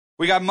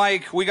We got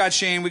Mike, we got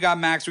Shane, we got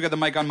Max, we got the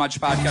Mike on Much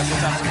podcast. Let's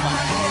have some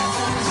fun.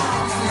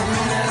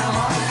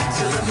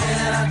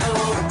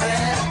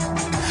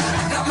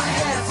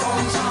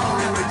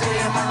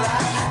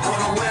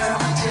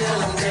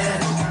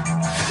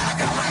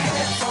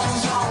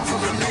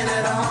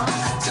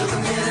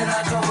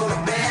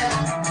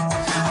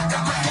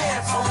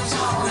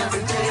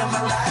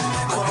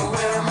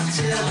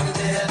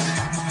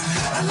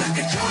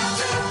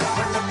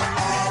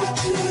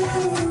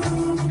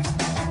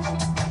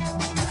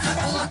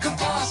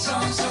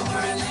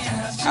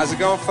 How's it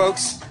going,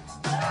 folks?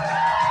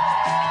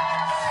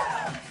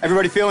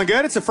 Everybody feeling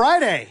good? It's a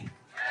Friday.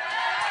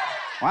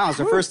 Wow,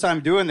 it's our first time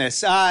doing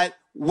this.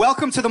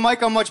 Welcome to the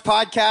Mike on Much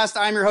podcast.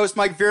 I'm your host,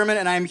 Mike Veerman,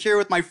 and I'm here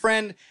with my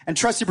friend and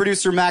trusty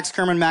producer, Max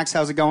Kerman. Max,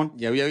 how's it going?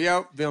 Yo, yo,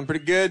 yo. Feeling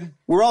pretty good.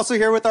 We're also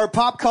here with our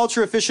pop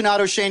culture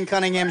aficionado, Shane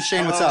Cunningham.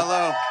 Shane, what's up?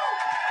 Hello.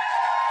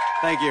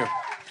 Thank you.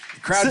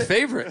 Crowd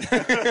favorite.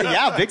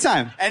 Yeah, big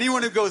time.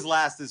 Anyone who goes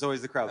last is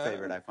always the crowd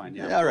favorite, I find.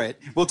 Yeah. All right,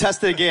 we'll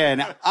test it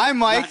again. I'm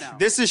Mike,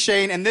 this is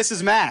Shane, and this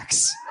is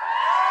Max.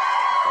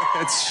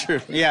 That's true.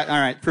 Yeah, all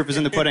right, proof is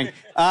in the pudding.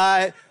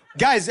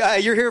 Guys,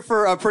 you're here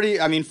for a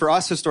for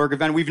us, historic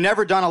event. We've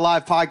never done a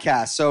live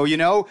podcast, so,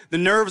 the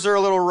nerves are a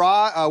little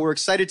raw. We're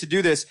excited to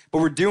do this, but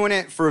we're doing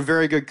it for a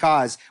very good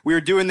cause. We are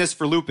doing this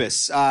for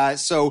lupus.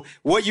 So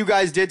what you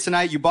guys did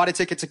tonight, you bought a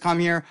ticket to come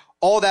here.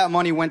 All that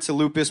money went to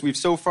lupus. We've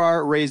so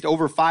far raised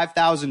over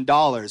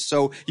 $5,000,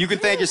 so you can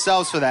thank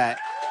yourselves for that.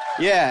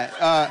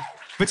 Yeah,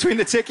 between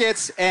the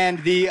tickets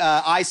and the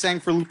I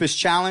Sang for Lupus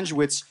challenge,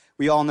 which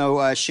we all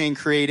know Shane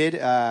created.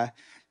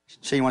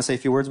 Shane, you want to say a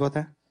few words about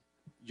that?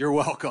 You're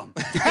welcome.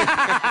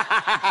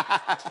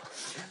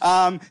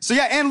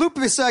 And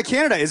Lupus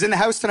Canada is in the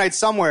house tonight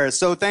somewhere.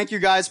 So thank you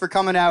guys for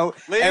coming out.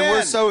 Leanne. And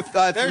we're so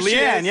there she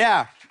Leanne, is.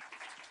 yeah.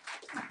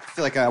 I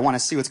feel like I want to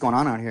see what's going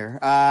on out here.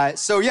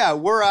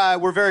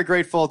 We're very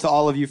grateful to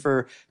all of you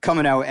for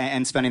coming out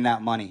and spending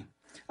that money.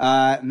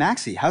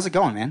 Maxie, how's it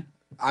going, man?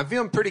 I'm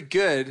feeling pretty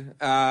good.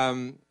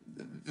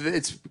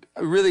 It's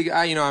really,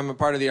 I'm a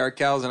part of the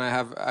Arkells, and I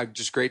have a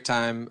just great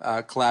time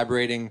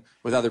collaborating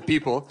with other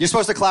people. You're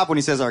supposed to clap when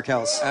he says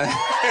Arkells.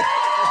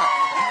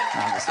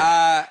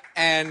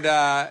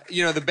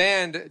 The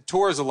band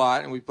tours a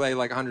lot, and we play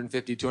like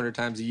 150, 200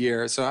 times a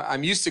year. So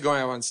I'm used to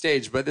going out on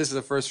stage, but this is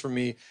the first for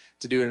me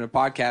to do it in a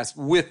podcast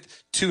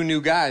with two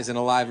new guys in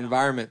a live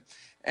environment.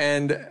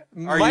 And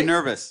Are you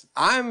nervous?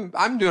 I'm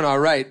doing all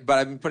right, but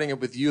I've been putting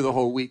up with you the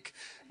whole week.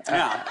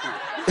 Yeah.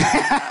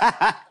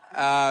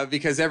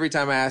 Because every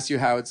time I ask you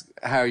how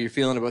you're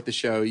feeling about the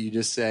show, you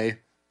just say,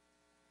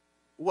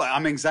 Well,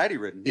 I'm anxiety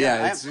ridden.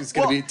 yeah, it's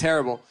going to be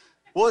terrible.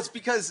 Well, it's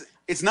because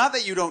it's not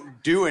that you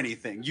don't do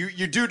anything.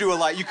 You do a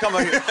lot. You come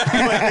out here.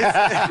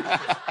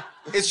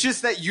 It's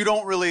just that you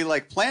don't really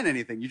plan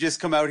anything. You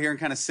just come out here and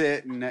kind of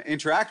sit and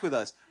interact with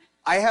us.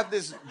 I have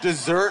this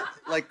dessert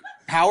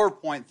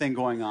PowerPoint thing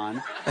going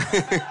on.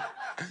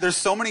 There's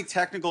so many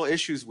technical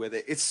issues with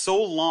it. It's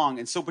so long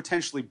and so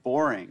potentially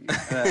boring.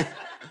 I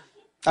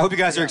hope you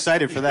guys are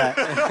excited for that.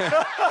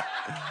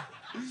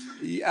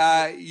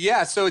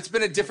 So it's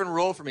been a different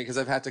role for me because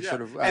I've had to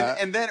sort of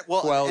and then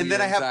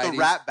I have the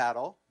rap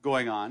battle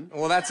going on.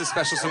 Well, that's a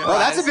special surprise. Oh,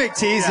 that's a big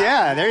tease.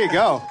 Yeah, there you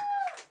go.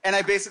 And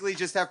I basically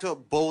just have to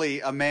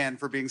bully a man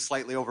for being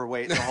slightly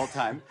overweight the whole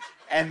time.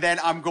 And then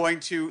I'm going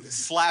to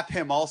slap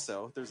him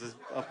also. There's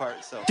a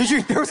part, so.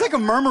 There was like a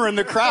murmur in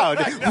the crowd.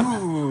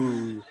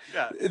 Ooh.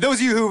 Yeah. Those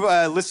of you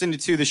who've listened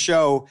to the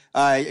show,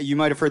 you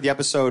might have heard the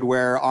episode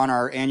where on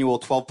our annual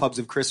 12 Pubs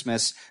of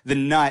Christmas, the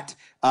Nut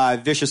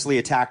viciously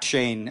attacked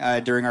Shane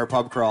during our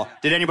pub crawl.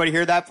 Did anybody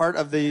hear that part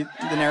of the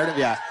narrative?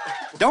 Yeah.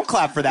 Don't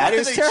clap for that. It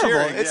was terrible.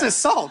 Cheering? It's Yeah.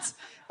 assault.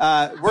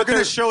 We're going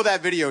to show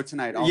that video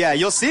tonight also. Yeah,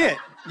 you'll see it.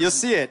 You'll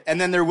see it.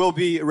 And then there will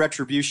be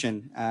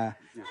retribution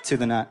to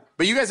the Nut.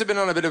 But you guys have been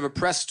on a bit of a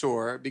press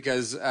tour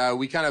because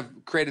we kind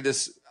of created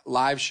this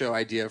live show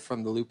idea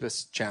from the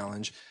Lupus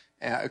Challenge,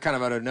 kind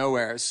of out of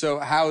nowhere. So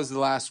how has the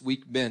last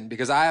week been?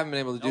 Because I haven't been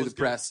able to do the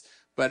press,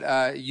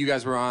 but you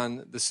guys were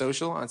on The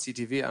Social on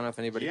CTV. I don't know if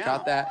anybody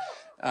caught that.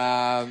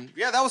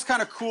 That was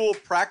kind of cool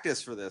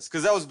practice for this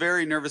because I was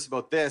very nervous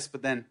about this,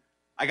 but then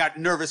I got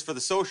nervous for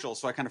The Social,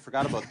 so I kind of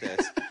forgot about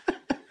this.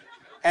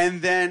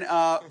 And then,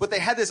 but they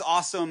had this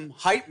awesome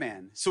hype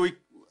man.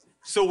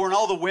 So when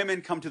all the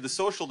women come to The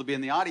Social to be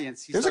in the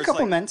audience, There's a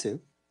couple men too.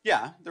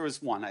 Yeah, there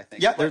was one, I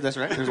think. Yeah, that's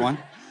right. There's one.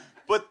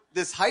 But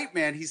this hype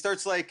man, he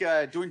starts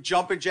doing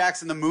jumping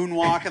jacks and the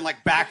moonwalk and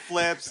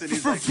backflips. And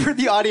he's for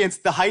the audience,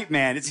 the hype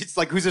man, it's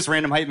like, who's this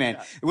random hype man?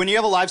 Yeah. When you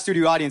have a live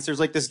studio audience, there's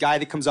this guy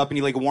that comes up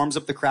and he warms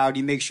up the crowd.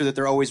 He makes sure that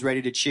they're always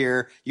ready to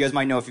cheer. You guys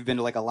might know if you've been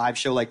to a live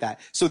show like that.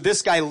 So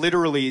this guy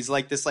literally is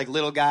this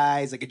little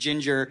guy. He's like a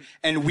ginger.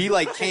 And we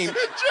came.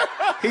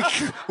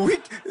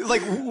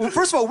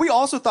 First of all, we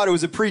also thought it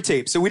was a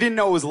pre-tape, so we didn't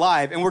know it was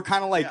live. And we're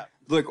kind of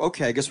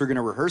okay, I guess we're going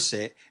to rehearse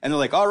it. And they're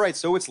like, all right,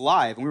 so it's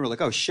live. And we were like,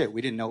 oh, shit,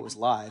 we didn't know it was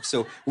live.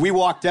 So we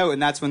walked out,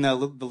 and that's when the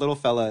little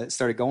fella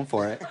started going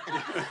for it.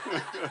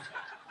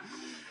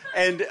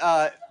 And,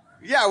 I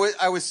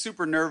was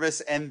super nervous.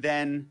 And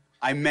then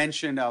I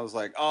mentioned, I was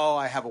like, oh,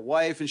 I have a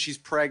wife and she's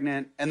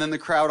pregnant. And then the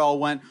crowd all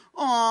went,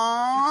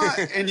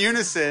 aww, in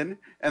unison.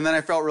 And then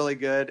I felt really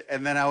good.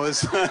 And then I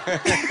was,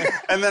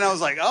 and then I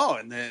was like, oh,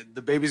 and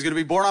the baby's going to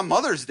be born on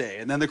Mother's Day.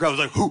 And then the crowd was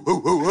like, hoo,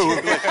 hoo, hoo,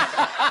 hoo.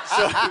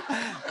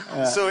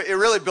 So it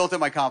really built up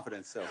my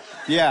confidence. So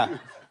Yeah.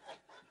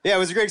 Yeah, it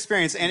was a great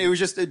experience. And it was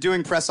just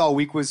doing press all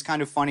week was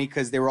kind of funny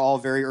because they were all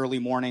very early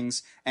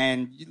mornings.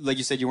 And like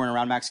you said, you weren't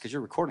around, Max, because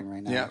you're recording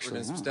right now. Yeah, actually.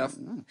 we're doing some stuff.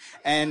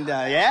 And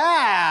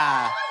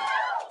yeah.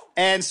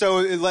 And so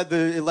it left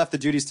the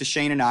duties to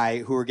Shane and I,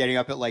 who were getting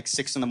up at like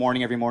 6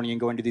 a.m. every morning and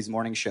going to these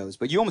morning shows.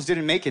 But you almost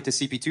didn't make it to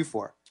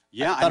CP24.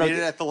 yeah, I made it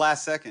at the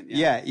last second.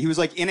 Yeah, he was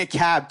like in a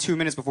cab 2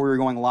 minutes before we were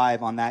going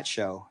live on that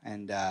show.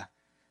 And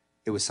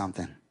it was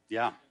something.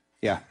 Yeah.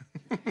 Yeah.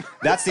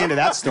 That's the end of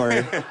that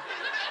story.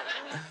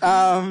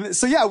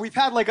 So yeah, we've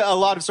had like a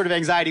lot of sort of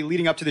anxiety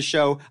leading up to the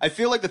show. I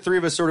feel like the three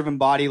of us sort of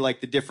embody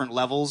like the different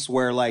levels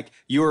where like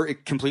you're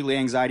completely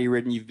anxiety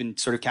ridden. You've been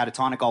sort of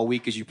catatonic all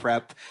week as you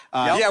prep.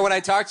 Yeah, when I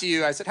talked to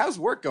you, I said, how's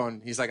work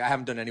going? He's like, I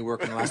haven't done any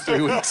work in the last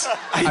 3 weeks.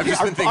 I've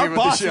just been thinking our about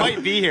boss the show.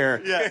 might be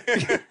here.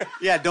 Yeah.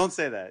 Yeah, don't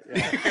say that.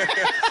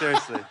 Yeah.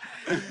 Seriously.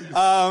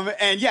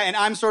 And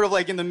I'm sort of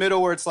like in the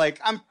middle where it's like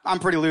I'm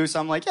pretty loose.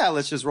 I'm like, yeah,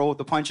 let's just roll with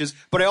the punches.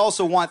 But I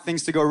also want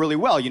things to go really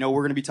well. You know,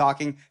 we're going to be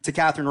talking to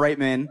Catherine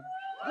Reitman.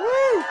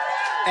 Woo!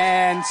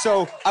 And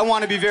so I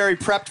want to be very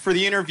prepped for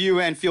the interview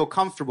and feel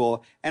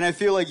comfortable. And I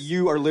feel like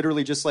you are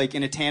literally just like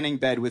in a tanning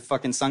bed with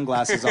fucking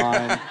sunglasses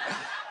on.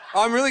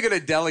 I'm really good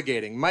at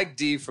delegating. Mike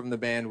D from the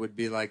band would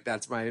be like,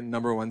 that's my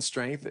number one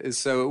strength.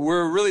 So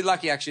we're really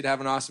lucky actually to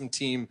have an awesome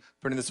team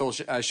putting this whole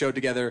show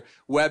together.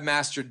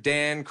 Webmaster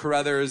Dan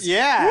Carruthers.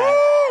 Yeah.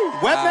 Woo!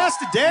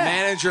 Webmaster Dan.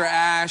 Manager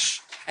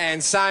Ash.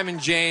 And Simon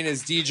Jane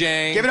is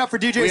DJing. Give it up for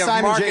DJ we have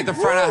Simon Mark Jane. at the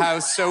front of the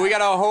house. So we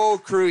got a whole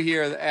crew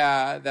here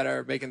that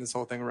are making this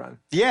whole thing run.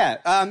 Yeah.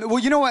 Well,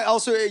 you know what?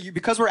 Also,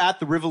 because we're at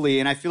the Rivoli,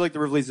 and I feel like the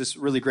Rivoli is this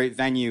really great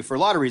venue for a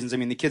lot of reasons. I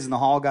mean, the Kids in the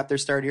Hall got their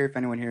start here, if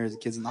anyone here is a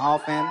Kids in the Hall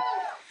fan.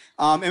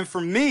 And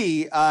for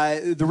me,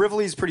 the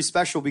Rivoli is pretty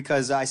special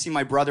because I see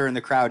my brother in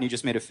the crowd, and he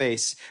just made a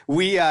face.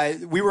 We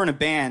were in a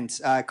band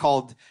it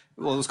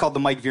was called the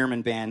Mike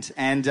Veerman Band.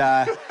 And...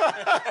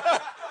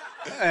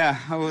 yeah,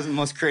 I wasn't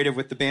most creative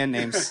with the band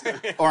names,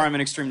 or I'm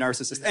an extreme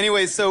narcissist.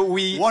 Anyway, so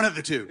One of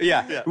the two.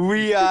 Yeah.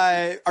 We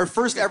our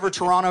first ever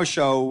Toronto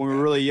show when we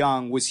were really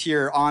young was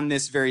here on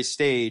this very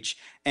stage,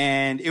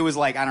 and it was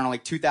like, I don't know,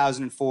 like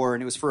 2004,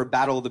 and it was for a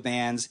battle of the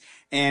bands.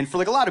 And for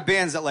like a lot of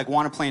bands that like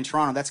want to play in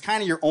Toronto, that's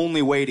kind of your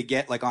only way to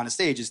get like on a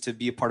stage is to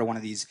be a part of one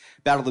of these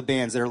battle of the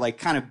bands that are like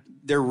kind of,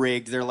 they're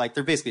rigged.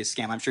 They're basically a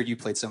scam. I'm sure you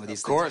played some of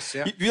these things. Of course,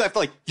 yeah. You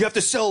have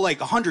to sell like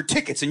 100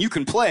 tickets and you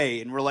can play.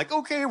 And we're like,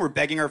 okay, we're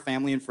begging our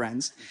family and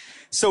friends.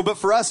 So, but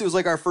for us, it was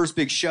like our first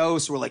big show.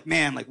 So we're like,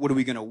 man, like, what are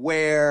we going to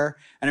wear?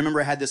 And I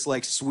remember I had this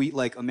like sweet,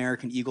 like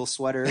American Eagle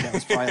sweater that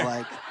was probably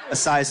like a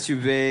size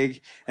too big.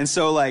 And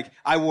so like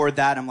I wore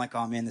that. I'm like,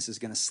 oh man, this is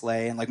going to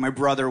slay. And like my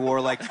brother wore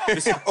like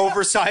this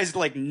oversized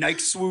like Nike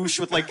swoosh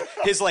with like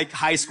his like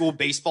high school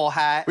baseball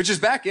hat. Which is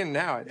back in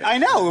now, I think. I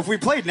know. If we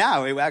played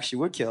now, it actually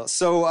would kill.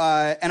 So,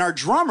 and our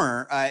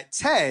drummer,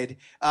 Ted,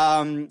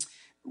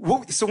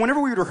 so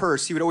whenever we would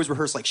rehearse, he would always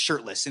rehearse like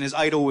shirtless, and his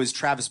idol was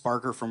Travis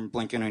Barker from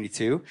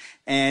Blink-182.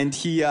 And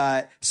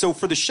so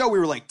for the show, we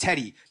were like,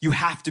 Teddy, you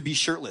have to be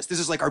shirtless. This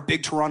is like our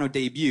big Toronto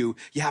debut.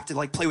 You have to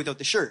like play without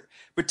the shirt.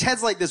 But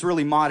Ted's like this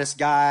really modest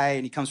guy,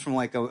 and he comes from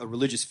like a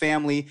religious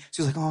family.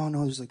 So he's like, oh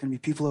no, there's like gonna be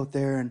people out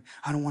there, and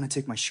I don't want to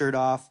take my shirt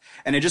off.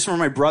 And I just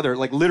remember my brother,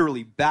 like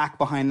literally back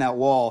behind that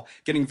wall,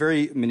 getting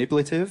very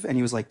manipulative, and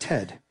he was like,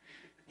 Ted,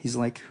 he's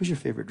like, who's your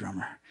favorite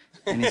drummer?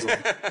 And he's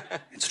like,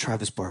 it's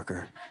Travis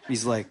Barker.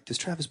 He's like, does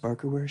Travis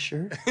Barker wear a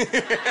shirt?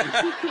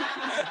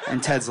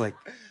 And Ted's like,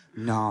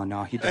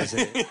 no, he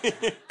doesn't.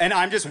 And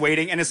I'm just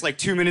waiting, and it's like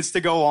 2 minutes to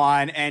go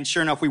on, and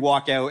sure enough, we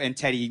walk out, and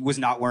Teddy was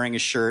not wearing a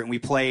shirt, and we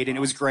played, and it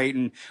was great,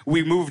 and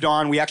we moved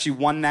on. We actually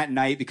won that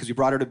night because we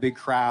brought out a big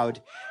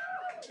crowd.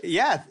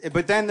 Yeah,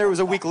 but then there was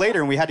a week later,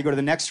 and we had to go to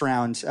the next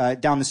round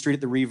down the street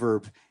at the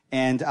Reverb.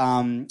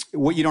 And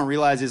what you don't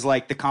realize is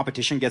like the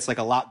competition gets like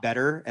a lot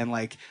better, and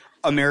like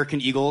American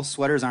Eagle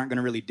sweaters aren't going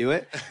to really do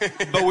it.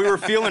 But we were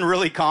feeling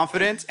really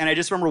confident, and I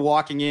just remember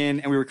walking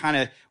in, and we were kind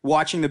of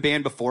watching the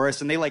band before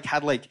us, and they like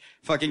had like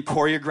fucking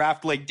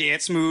choreographed like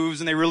dance moves,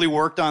 and they really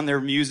worked on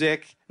their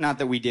music. Not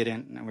that we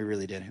didn't. No, we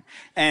really didn't.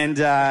 And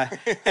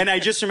I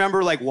just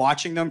remember like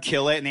watching them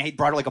kill it, and they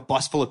brought like a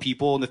bus full of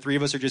people, and the three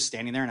of us are just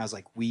standing there, and I was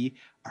like, we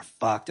are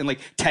fucked. And like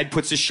Ted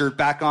puts his shirt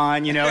back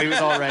on, you know, he was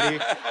all ready.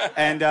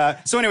 And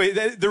so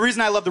anyway, the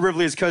reason I love the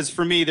Rivoli is because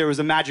for me there was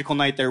a magical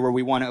night there where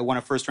we won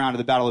a first round of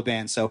the Battle of the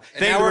Bands. So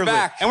and now we're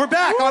back. And we're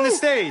back on the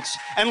stage.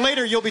 And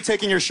later you'll be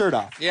taking your shirt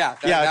off. Yeah,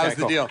 that was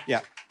the cool. deal. Yeah.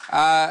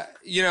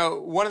 You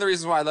know, one of the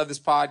reasons why I love this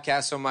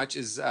podcast so much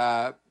is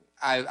I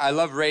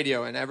love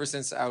radio, and ever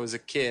since I was a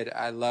kid,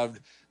 I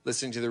loved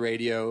listening to the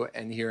radio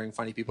and hearing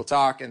funny people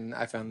talk, and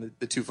I found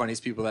the two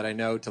funniest people that I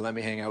know to let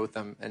me hang out with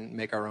them and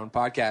make our own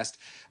podcast.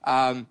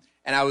 And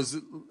I was...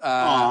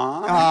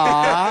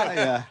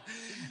 yeah.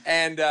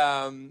 And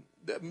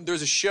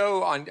there's a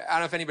show on, I don't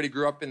know if anybody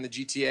grew up in the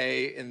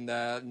GTA in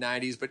the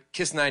 90s, but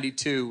Kiss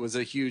 92 was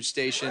a huge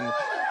station.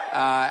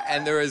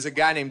 And there was a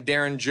guy named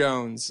Darren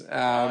Jones.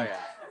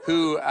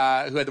 Who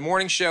had the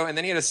morning show, and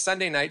then he had a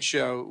Sunday night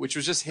show, which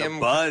was just him. The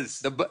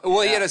Buzz.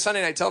 He had a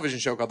Sunday night television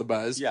show called The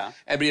Buzz. Yeah.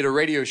 But he had a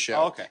radio show.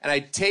 Oh, okay. And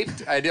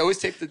I'd always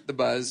taped the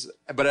Buzz,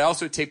 but I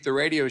also taped the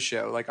radio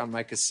show, like on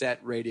my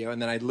cassette radio,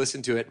 and then I'd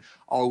listen to it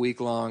all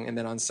week long, and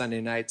then on Sunday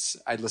nights,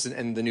 I'd listen,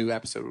 and the new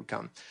episode would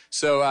come.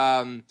 So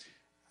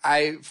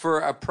for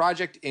a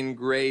project in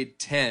grade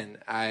 10,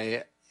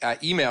 I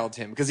emailed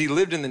him, because he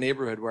lived in the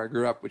neighborhood where I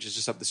grew up, which is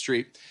just up the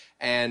street,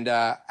 and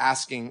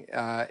asking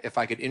if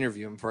I could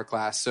interview him for a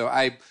class. So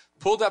I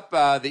pulled up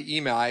the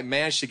email. I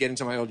managed to get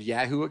into my old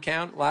Yahoo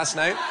account last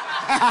night.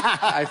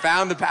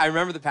 I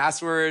remember the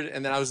password,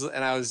 and then I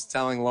was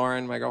telling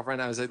Lauren, my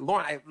girlfriend, I was like,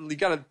 Lauren, you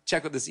got to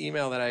check with this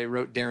email that I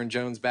wrote Darren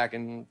Jones back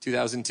in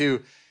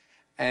 2002.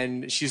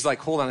 And she's like,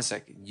 hold on a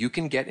second. You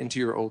can get into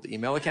your old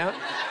email account?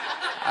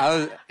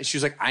 She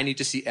was like, I need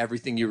to see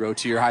everything you wrote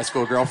to your high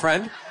school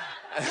girlfriend.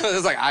 I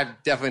was like, I'm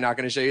definitely not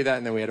going to show you that.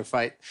 And then we had a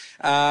fight.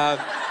 The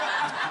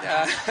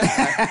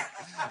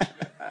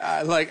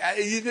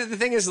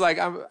thing is, like,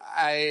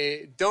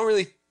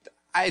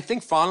 I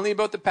think fondly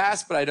about the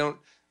past, but I don't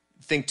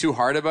think too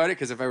hard about it.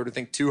 Because if I were to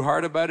think too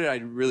hard about it,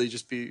 I'd really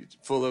just be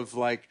full of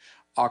like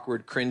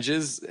awkward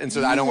cringes. And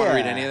so I don't want to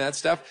read any of that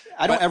stuff.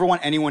 I don't ever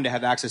want anyone to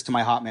have access to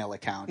my Hotmail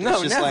account. No,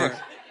 it's just never.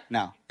 like,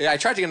 no. Yeah, I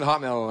tried to get into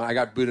Hotmail and I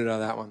got booted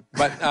out of that one.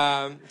 But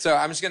so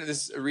I'm just going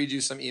to read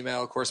you some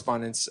email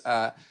correspondence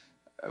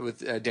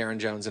with Darren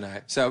Jones and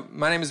I. So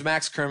my name is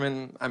Max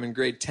Kerman. I'm in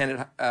grade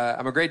 10.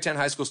 I'm a grade 10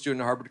 high school student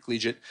at Harvard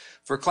Collegiate.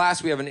 For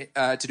class, we have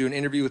to do an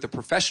interview with a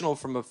professional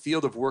from a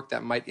field of work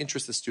that might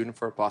interest the student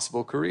for a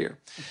possible career.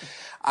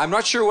 I'm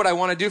not sure what I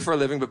want to do for a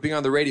living, but being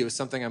on the radio is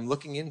something I'm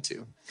looking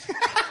into.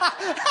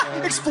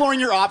 Exploring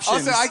your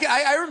options. Also,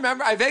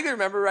 I vaguely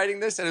remember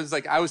writing this, and it was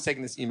like I was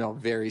taking this email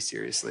very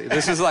seriously.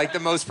 This was like the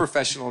most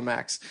professional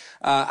Max.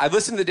 I've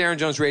listened to the Darren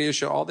Jones radio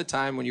show all the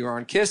time when you were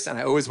on Kiss, and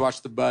I always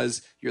watch The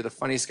Buzz. You're the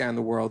funniest guy in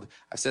the world.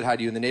 I've said hi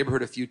to you in the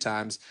neighborhood a few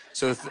times.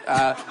 So,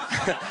 I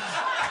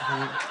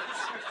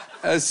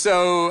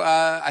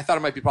thought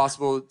it might be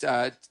possible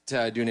to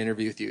do an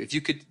interview with you. If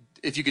you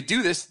could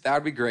do this, that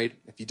would be great.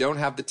 If you don't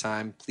have the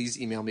time,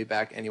 please email me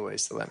back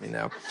anyways to let me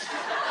know.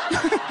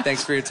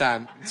 Thanks for your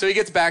time. So he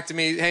gets back to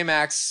me. Hey,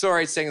 Max,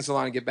 sorry it's taking so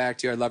long to get back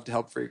to you. I'd love to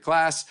help for your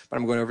class, but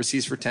I'm going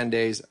overseas for 10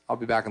 days. I'll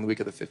be back on the week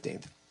of the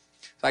 15th. So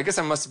I guess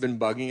I must have been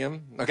bugging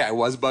him. Okay, I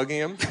was bugging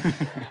him.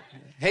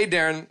 Hey,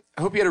 Darren,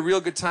 I hope you had a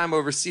real good time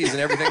overseas and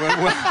everything went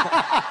well.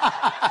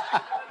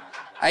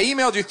 I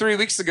emailed you 3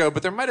 weeks ago,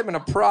 but there might have been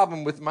a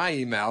problem with my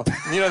email.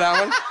 You know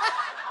that one?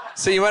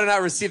 So you might have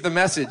not received the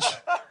message.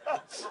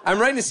 I'm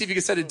writing to see if you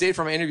can set a date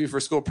for my interview for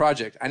a school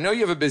project. I know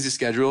you have a busy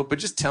schedule, but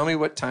just tell me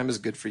what time is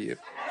good for you.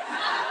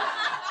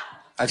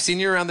 I've seen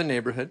you around the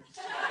neighborhood.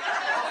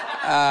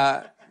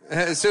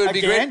 So it'd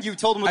be great. You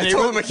told him what I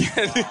told him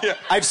again. Yeah.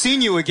 I've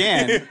seen you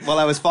again while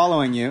I was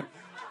following you.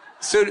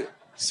 So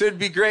it'd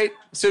be great.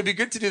 So it'd be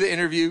good to do the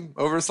interview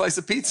over a slice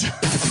of pizza.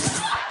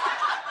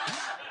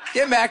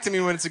 Get back to me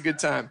when it's a good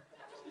time.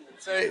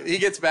 So he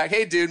gets back.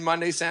 Hey, dude,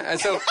 Monday.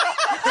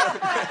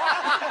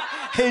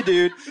 Hey,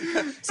 dude.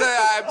 So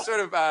I'm sort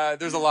of,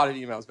 there's a lot of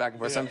emails back and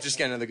forth, so I'm just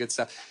getting into the good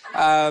stuff.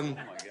 Oh, my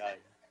God.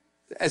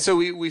 And so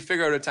we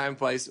figure out a time and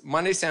place.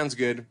 Monday sounds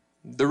good.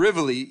 The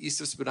Rivoli,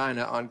 east of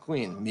Spadina on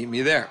Queen. Meet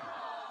me there.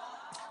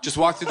 Just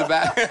walk through the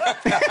back.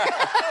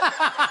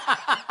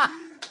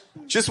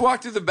 Just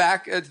walk through the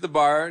back to the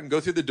bar and go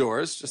through the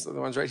doors, just the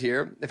ones right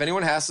here. If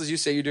anyone hassles you,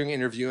 say you're doing an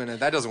interview, and if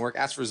that doesn't work,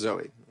 ask for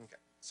Zoe. Okay.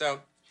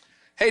 So,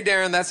 hey,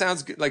 Darren, that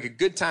sounds good, like a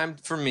good time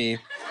for me.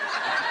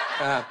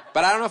 But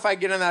I don't know if I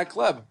get in that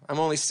club. I'm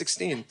only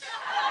 16.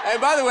 And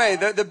by the way,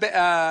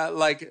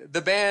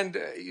 the band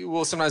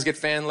will sometimes get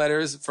fan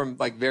letters from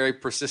like very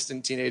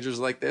persistent teenagers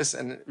like this.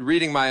 And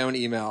reading my own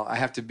email, I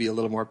have to be a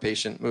little more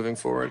patient moving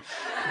forward.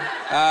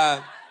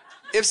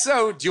 If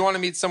so, do you want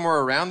to meet somewhere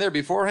around there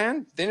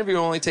beforehand? The interview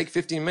will only take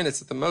 15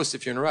 minutes at the most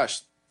if you're in a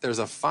rush. There's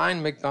a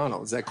fine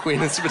McDonald's at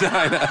Queen and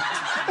Spadina.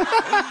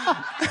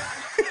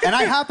 And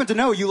I happen to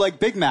know you like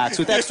Big Macs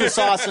with extra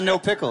sauce and no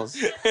pickles.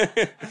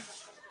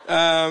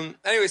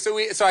 Anyway,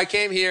 so I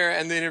came here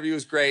and the interview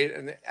was great,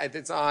 and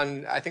it's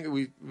on. I think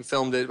we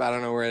filmed it. But I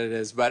don't know where it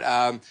is, but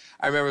I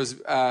remember it was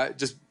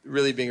just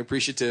really being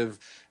appreciative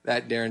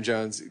that Darren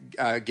Jones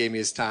gave me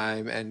his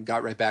time and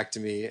got right back to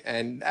me,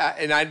 and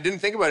I didn't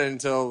think about it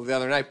until the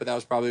other night, but that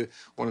was probably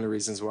one of the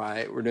reasons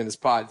why we're doing this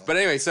pod. But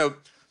anyway, so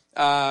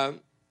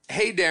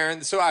hey,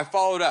 Darren. So I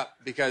followed up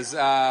because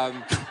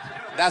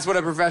that's what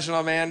a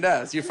professional man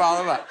does. You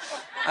follow up.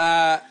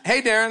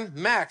 Hey, Darren,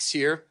 Max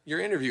here,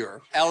 your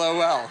interviewer.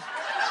 LOL.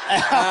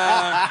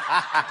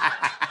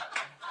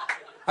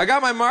 I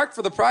got my mark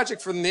for the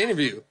project from the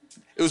interview.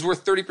 It was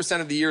worth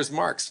 30% of the year's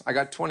marks. I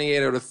got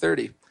 28 out of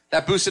 30.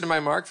 That boosted my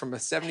mark from a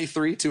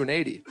 73 to an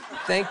 80.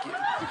 Thank you.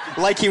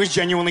 Like he was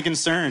genuinely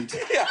concerned.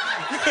 Yeah.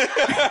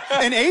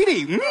 An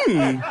 80.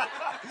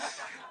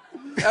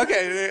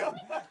 Okay.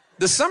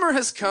 The summer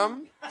has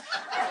come.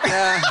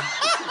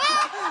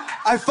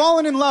 I've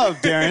fallen in love,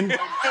 Darren.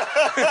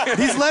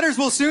 These letters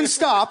will soon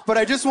stop, but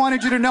I just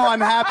wanted you to know I'm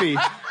happy.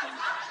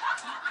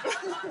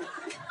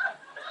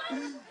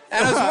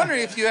 And I was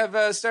wondering if you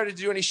have started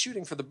to do any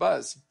shooting for The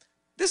Buzz.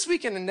 This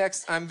weekend and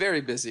next, I'm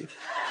very busy.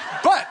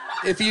 But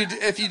if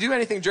you do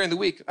anything during the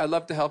week, I'd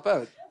love to help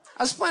out.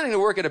 I was planning to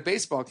work at a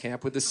baseball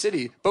camp with the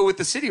city, but with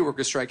the city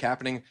workers' strike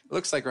happening, it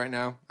looks like right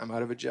now I'm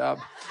out of a job.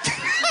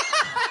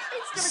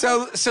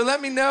 So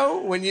let me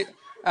know when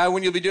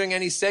you'll be doing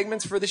any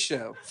segments for the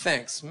show.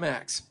 Thanks,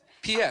 Max.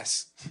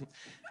 P.S.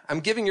 I'm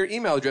giving your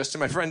email address to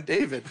my friend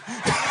David.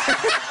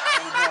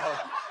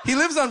 He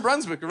lives on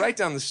Brunswick, right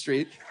down the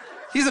street.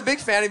 He's a big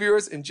fan of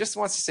yours and just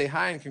wants to say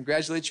hi and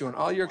congratulate you on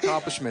all your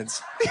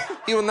accomplishments.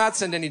 He will not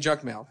send any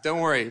junk mail.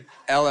 Don't worry.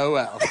 LOL.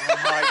 Oh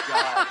my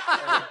God.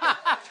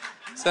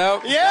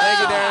 So, Yeah. Thank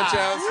you, Darren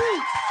Jones.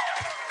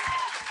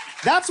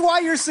 That's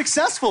why you're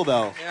successful,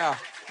 though. Yeah.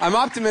 I'm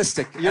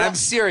optimistic. And I'm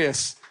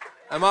serious.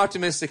 I'm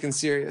optimistic and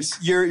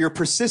serious. You're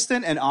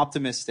persistent and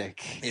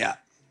optimistic. Yeah.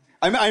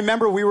 I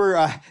remember we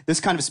were,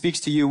 this kind of speaks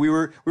to you, we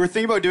were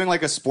thinking about doing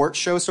like a sports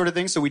show sort of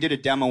thing, so we did a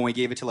demo and we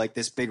gave it to like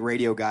this big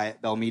radio guy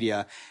at Bell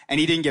Media, and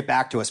he didn't get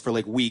back to us for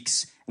like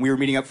weeks, and we were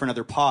meeting up for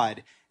another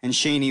pod, and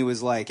Shaney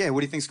was like, hey, what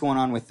do you think's going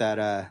on with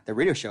that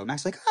radio show?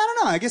 Max was like, I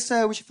don't know, I guess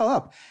we should follow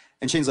up.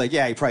 And Shane's like,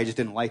 yeah, he probably just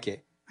didn't like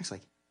it. Max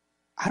like,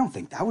 I don't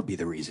think that would be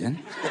the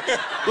reason.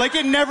 Like,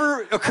 it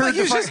never occurred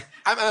to me.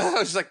 I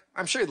was just like,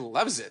 I'm sure he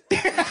loves it.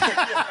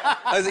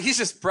 I was like, he's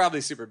just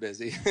probably super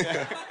busy.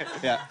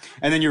 Yeah.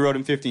 And then you wrote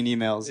him 15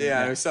 emails.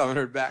 Yeah, I still haven't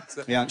heard back.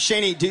 So. Yeah.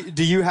 Shaney,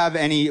 do you have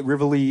any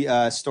Rivoli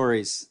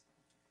stories?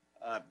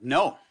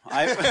 No.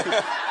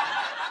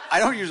 I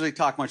don't usually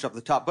talk much off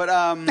the top, but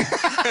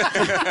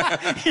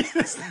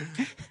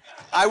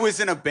I was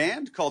in a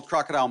band called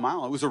Crocodile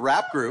Mile. It was a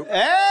rap group.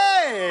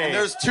 Hey! And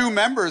there's two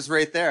members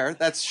right there.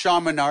 That's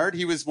Sean Menard.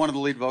 He was one of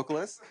the lead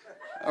vocalists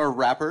or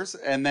rappers.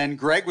 And then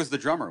Greg was the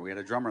drummer. We had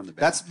a drummer in the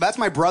band. That's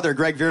my brother,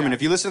 Greg Veerman. Yeah.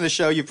 If you listen to the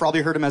show, you've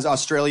probably heard him as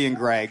Australian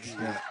Greg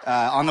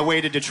on the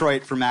way to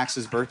Detroit for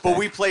Max's birthday. But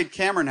we played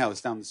Cameron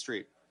House down the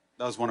street.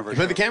 That was one of our shows.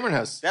 Played the Cameron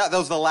House. Yeah, that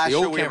was the last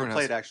show we ever Cameron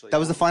played, House. actually. That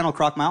was the final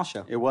Croc Mile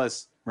show. It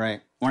was.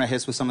 Right. Want to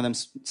hiss with some of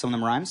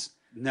them rhymes?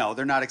 No,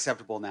 they're not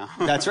acceptable now.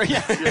 That's right.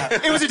 Yeah.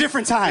 It was a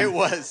different time. It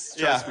was.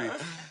 Trust me.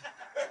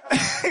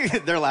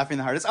 They're laughing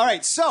the hardest. All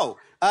right, so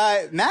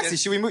Maxie,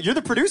 should we move? You're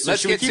the producer.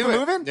 Let's should we get keep to it it.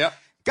 moving? Yep.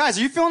 Guys,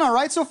 are you feeling all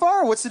right so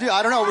far? What's the deal?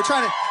 I don't know.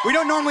 We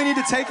don't normally need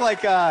to take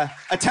like a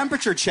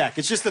temperature check.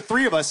 It's just the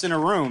three of us in a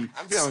room.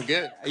 I'm feeling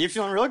good. Are you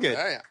feeling real good?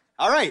 Oh, yeah.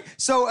 All right.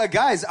 So,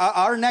 guys,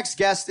 our next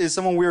guest is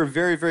someone we're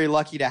very, very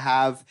lucky to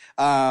have.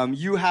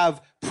 You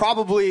have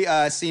probably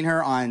seen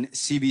her on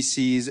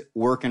CBC's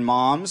Working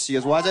Moms. You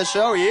guys watch that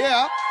show?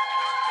 Yeah.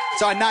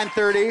 It's on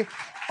 9:30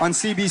 on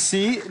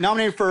CBC.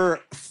 Nominated for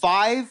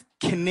 5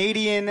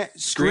 Canadian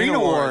Screen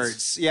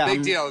Awards. Yeah.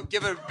 Big deal.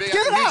 Give it a big,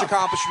 Give it huge up.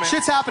 accomplishment.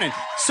 Shit's happening.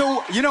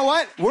 So, you know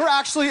what? We're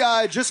actually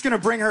just going to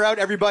bring her out,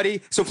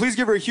 everybody. So please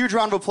give her a huge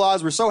round of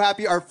applause. We're so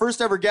happy. Our first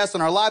ever guest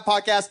on our live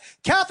podcast,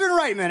 Catherine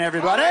Reitman,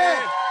 everybody.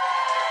 Hey.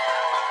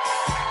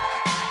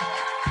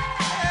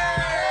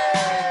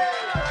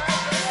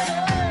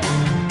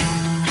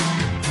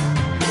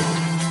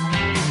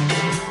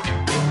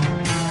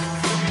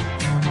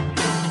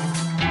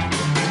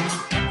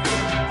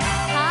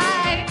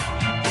 Hi.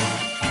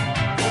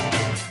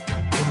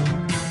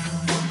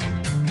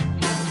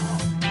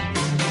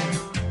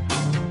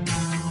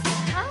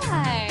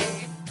 Hi.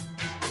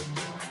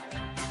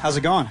 How's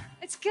it going?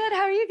 It's good.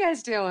 How are you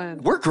guys doing?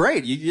 We're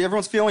great.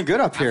 Everyone's feeling good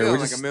up I'm here. feeling We're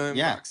like just- $1 million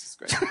yeah. bucks. It's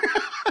great.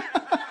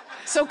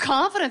 So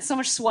confident, so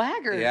much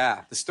swagger.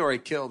 Yeah, the story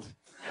killed.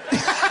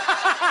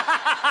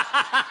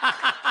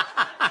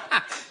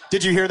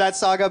 Did you hear that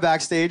saga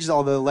backstage?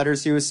 All the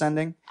letters he was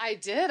sending? I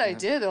did.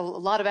 A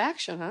lot of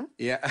action, huh?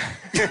 Yeah.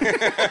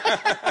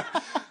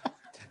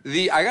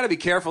 I got to be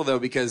careful though,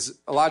 because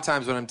a lot of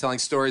times when I'm telling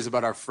stories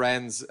about our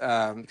friends,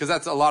 because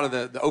that's a lot of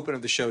the open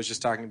of the show is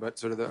just talking about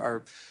sort of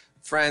our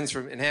friends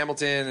in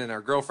Hamilton and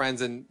our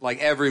girlfriends, and like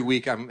every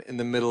week I'm in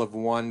the middle of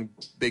one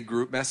big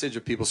group message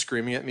of people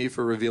screaming at me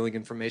for revealing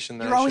information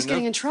that You're I always shouldn't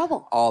getting in have.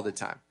 trouble. All the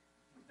time.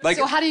 Like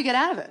So how do you get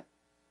out of it?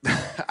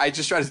 I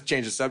just try to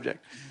change the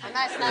subject.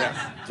 Nice.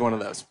 It's one of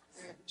those.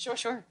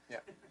 Sure.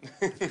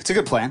 It's a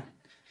good plan.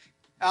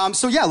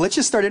 So yeah, let's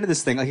just start into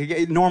this thing.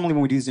 Like normally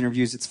when we do these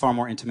interviews, it's far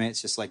more intimate.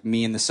 It's just like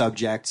me and the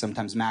subject.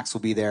 Sometimes Max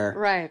will be there.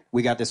 Right.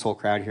 We got this whole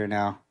crowd here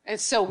now.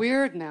 It's so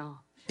weird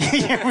now.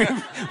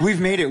 Yeah, we've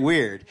made it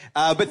weird.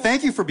 But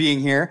thank you for being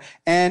here.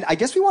 And I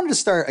guess we wanted to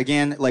start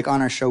again, like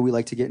on our show, we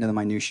like to get into the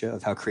minutia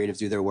of how creatives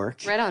do their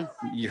work. Right on.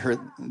 You heard?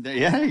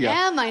 Yeah, there you go.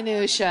 Yeah,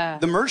 minutia.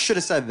 The merch should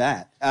have said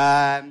that.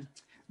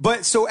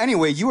 But so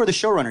anyway, you are the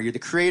showrunner. You're the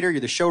creator. You're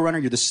the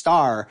showrunner. You're the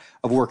star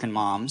of Working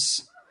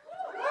Moms.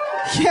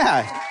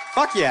 Yeah.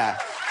 Fuck yeah.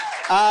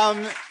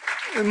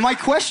 My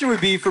question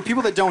would be, for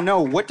people that don't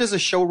know, what does a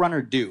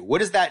showrunner do?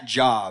 What is that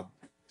job?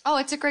 Oh,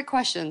 it's a great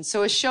question.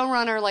 So a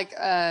showrunner, like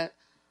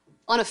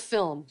on a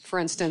film, for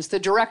instance, the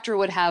director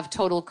would have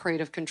total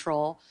creative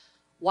control,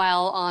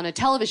 While on a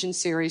television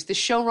series, the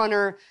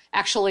showrunner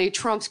actually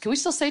trumps. Can we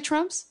still say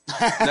trumps?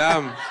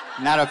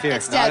 Not up here.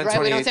 It's dead,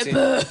 right? We don't say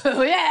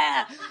boo,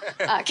 yeah,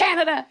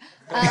 Canada.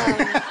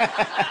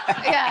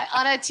 Yeah,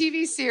 on a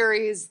TV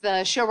series,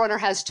 the showrunner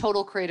has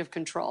total creative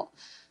control.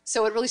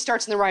 So it really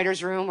starts in the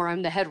writer's room where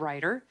I'm the head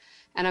writer.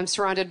 And I'm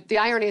surrounded, the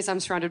irony is I'm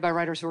surrounded by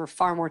writers who are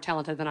far more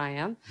talented than I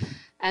am.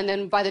 And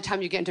then by the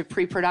time you get into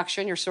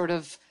pre-production, you're sort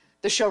of,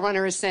 the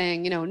showrunner is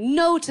saying,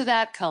 no to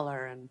that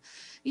color and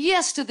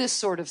yes to this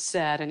sort of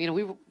set. And,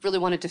 we really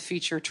wanted to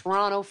feature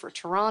Toronto for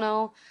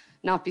Toronto,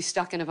 not be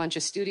stuck in a bunch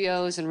of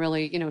studios and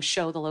really,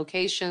 show the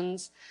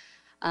locations.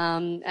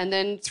 And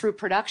then through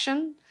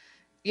production,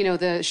 the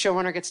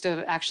showrunner gets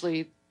to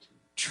actually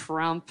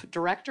trump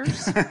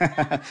directors.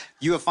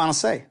 You have final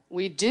say.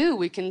 We do.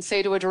 We can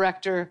say to a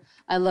director,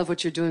 I love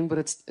what you're doing, but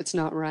it's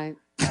not right.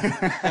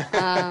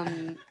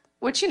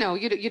 Which,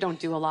 you don't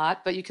do a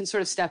lot, but you can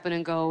sort of step in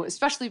and go,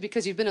 especially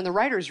because you've been in the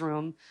writer's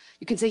room,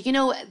 you can say,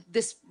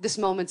 this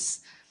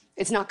moment's,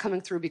 it's not coming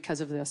through because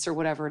of this or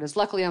whatever it is.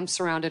 Luckily, I'm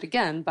surrounded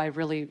again by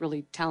really,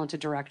 really talented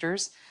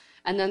directors.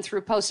 And then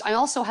through post, I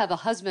also have a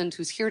husband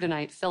who's here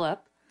tonight,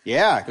 Philip.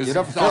 Yeah, Who's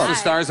also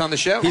stars on the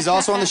show. He's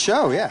also on the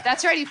show, yeah.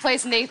 That's right. He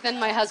plays Nathan,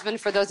 my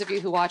husband, for those of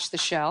you who watch the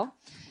show.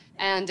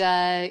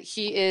 And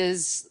he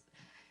is,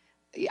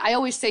 I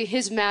always say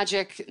his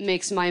magic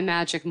makes my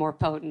magic more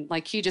potent.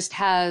 Like he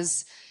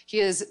has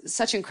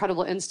such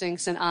incredible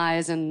instincts and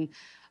eyes. And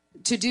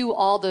to do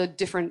all the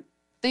different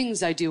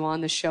things I do on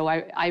the show,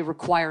 I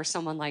require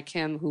someone like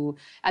him who,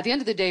 at the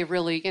end of the day,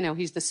 really,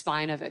 he's the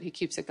spine of it. He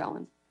keeps it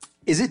going.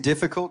 Is it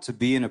difficult to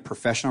be in a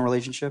professional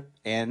relationship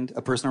and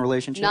a personal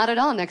relationship? Not at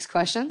all. Next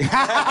question.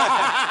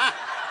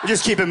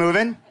 Just keep it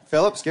moving.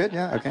 Philip's good.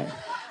 Yeah, okay.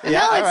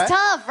 Yeah, no, it's right.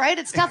 tough, right?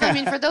 It's tough. I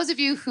mean, for those of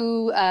you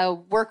who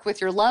work with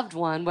your loved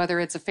one, whether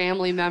it's a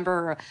family member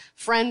or a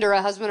friend or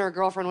a husband or a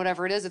girlfriend,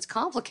 whatever it is, it's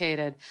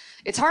complicated.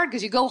 It's hard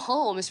because you go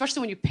home,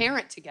 especially when you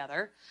parent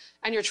together,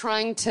 and you're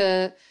trying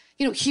to,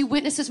 he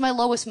witnesses my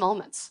lowest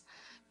moments,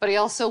 but he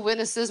also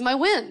witnesses my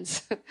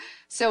wins.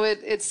 So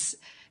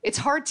it's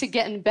hard to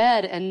get in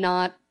bed and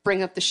not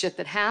bring up the shit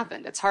that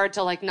happened. It's hard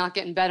to not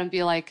get in bed and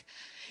be like,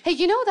 hey,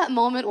 that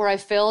moment where I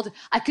failed?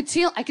 I could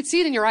see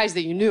it in your eyes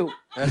that you knew.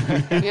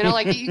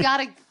 You got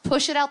to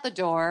push it out the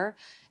door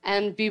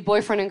and be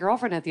boyfriend and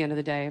girlfriend at the end of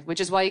the day,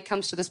 which is why he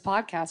comes to this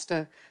podcast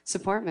to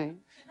support me.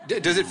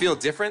 Does it feel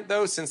different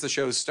though since the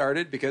show's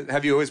started? Because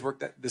have you always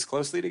worked this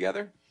closely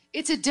together?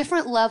 It's a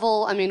different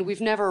level. I mean,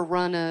 we've never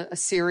run a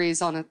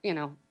series on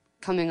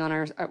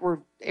we're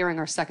airing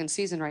our second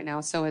season right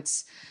now, so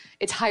it's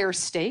higher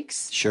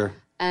stakes. Sure.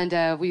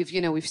 And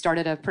we've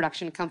started a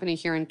production company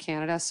here in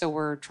Canada, so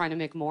we're trying to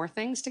make more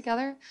things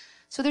together.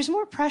 So there's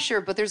more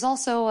pressure, but there's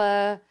also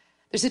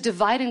there's a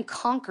divide and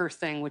conquer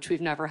thing, which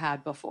we've never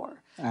had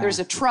before. There's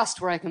a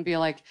trust where I can be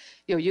like,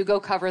 you go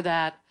cover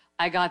that.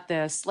 I got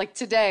this. Like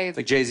today. It's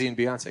like Jay-Z and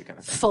Beyonce kind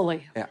of thing.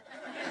 Fully. Yeah.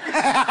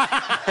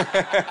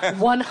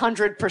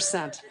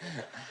 100%.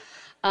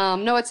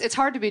 No, it's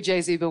hard to be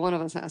Jay-Z, but one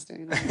of us has to.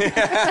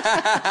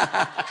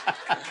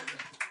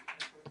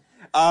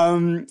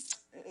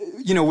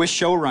 With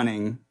show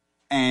running,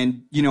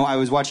 and I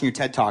was watching your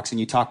TED Talks, and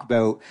you talk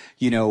about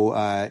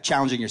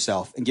challenging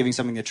yourself and giving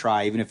something a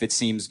try, even if it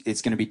seems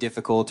it's going to be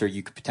difficult or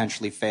you could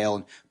potentially fail,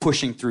 and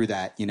pushing through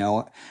that.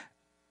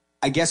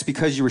 I guess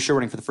because you were show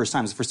running for the first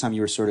time, it was the first time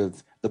you were sort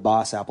of the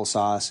boss,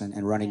 applesauce,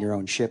 and running your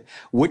own ship.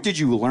 What did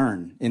you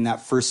learn in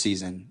that first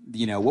season?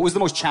 What was the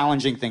most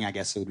challenging thing? I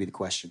guess it would be the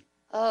question.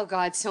 Oh,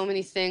 God, so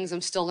many things.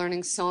 I'm still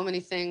learning so many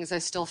things. I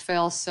still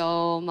fail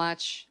so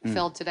much. I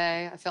failed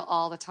today. I fail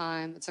all the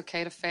time. It's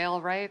okay to fail,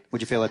 right?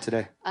 What'd you fail at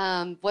today?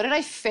 What did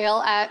I fail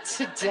at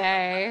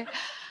today?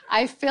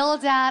 I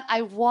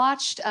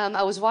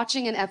was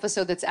watching an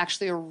episode that's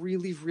actually a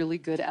really, really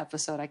good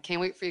episode. I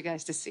can't wait for you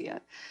guys to see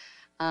it.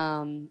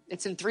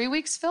 It's in 3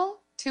 weeks, Phil?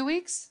 2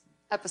 weeks?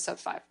 Episode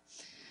 5.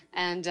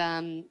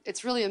 And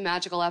it's really a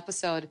magical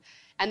episode.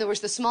 And there was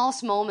the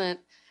smallest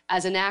moment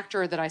as an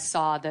actor that I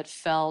saw that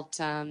felt,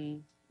 I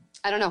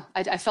don't know,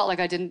 I felt like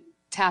I didn't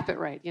tap it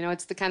right.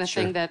 It's the kind of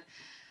thing that,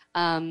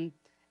 and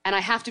I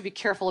have to be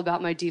careful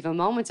about my diva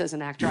moments as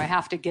an actor. I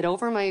have to get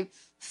over my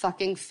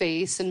fucking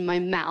face and my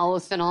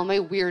mouth and all my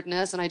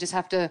weirdness, and I just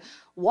have to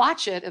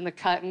watch it in the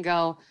cut and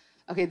go,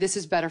 okay, this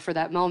is better for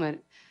that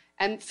moment.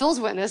 And Phil's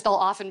witness, they'll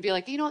often be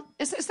like,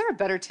 is there a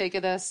better take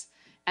of this?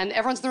 And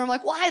everyone's in the room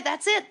like, why?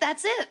 That's it.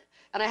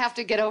 And I have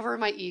to get over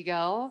my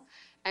ego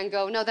and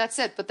go, no, that's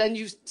it. But then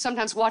you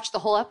sometimes watch the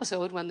whole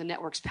episode when the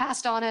network's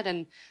passed on it,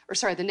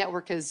 the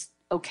network has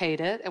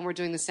okayed it, and we're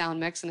doing the sound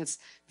mix, and it's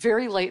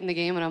very late in the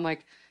game, and I'm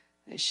like,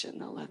 I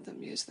shouldn't have let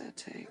them use that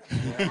take.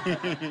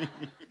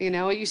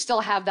 You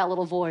still have that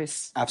little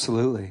voice.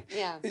 Absolutely.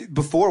 Yeah.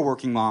 Before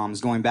Working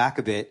Moms, going back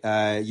a bit,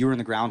 you were in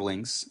the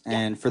Groundlings,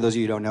 and for those of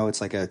you who don't know,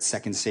 it's like a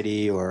Second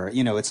City, or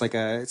it's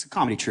a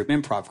comedy troupe,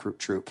 improv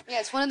troupe. Yeah,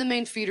 it's one of the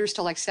main feeders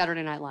to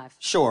Saturday Night Live.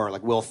 Sure,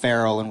 like Will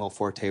Ferrell and Will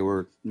Forte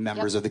were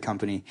members of the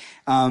company.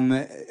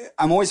 I'm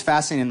always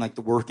fascinated in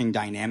the working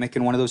dynamic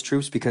in one of those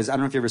troupes, because I don't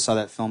know if you ever saw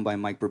that film by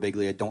Mike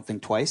Birbiglia, Don't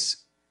Think Twice.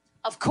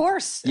 Of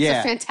course. It's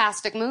Yeah. a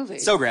fantastic movie.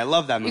 So great. I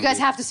love that movie. You guys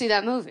have to see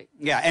that movie.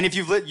 Yeah, and if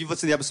you've listened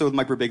to the episode with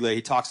Mike Birbiglia,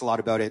 he talks a lot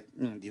about it.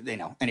 They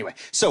know. Anyway,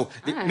 so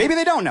right. maybe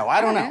they don't know.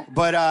 I don't All know. right.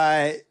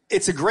 But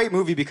it's a great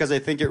movie because I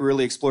think it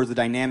really explores the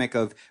dynamic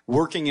of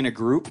working in a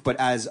group, but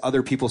as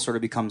other people sort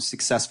of become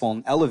successful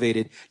and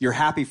elevated, you're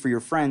happy for your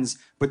friends,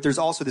 but there's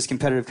also this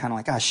competitive kind of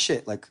like, ah,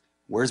 shit, like,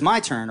 where's my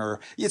turn? Or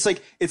it's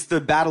like, it's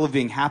the battle of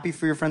being happy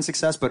for your friend's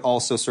success, but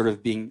also sort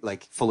of being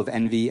like full of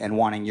envy and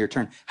wanting your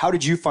turn. How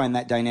did you find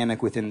that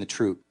dynamic within the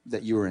troupe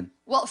that you were in?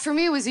 Well, for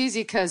me, it was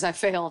easy because I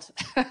failed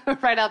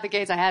right out the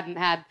gates. I hadn't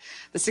had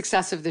the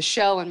success of the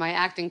show, and my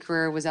acting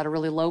career was at a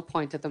really low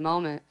point at the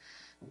moment.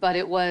 But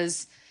it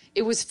was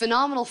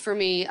phenomenal for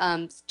me.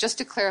 Just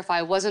to clarify,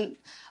 I wasn't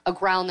a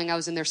groundling. I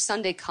was in their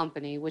Sunday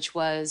company, which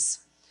was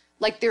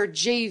like their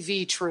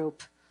JV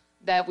troupe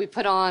that we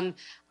put on.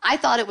 I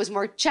thought it was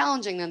more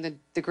challenging than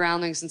the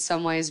groundlings in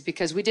some ways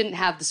because we didn't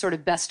have the sort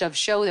of best of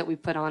show that we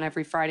put on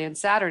every Friday and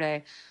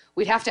Saturday.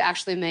 We'd have to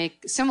actually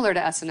make, similar to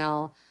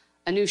SNL,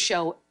 a new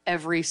show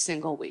every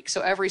single week.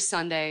 So every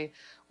Sunday,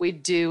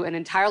 we'd do an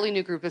entirely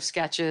new group of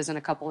sketches and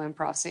a couple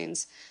improv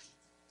scenes.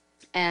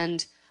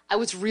 And I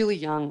was really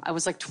young. I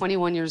was like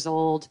 21 years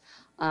old.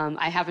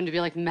 I happened to be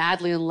like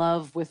madly in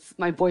love with,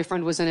 my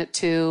boyfriend was in it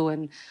too.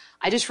 And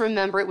I just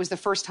remember it was the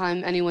first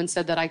time anyone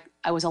said that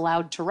I was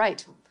allowed to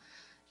write.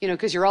 You know,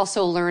 because you're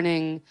also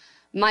learning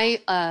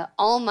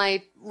all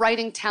my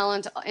writing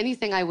talent,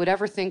 anything I would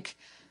ever think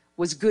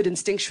was good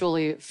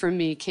instinctually for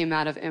me came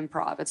out of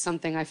improv. It's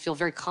something I feel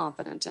very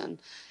confident in.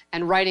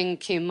 And writing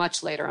came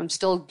much later. I'm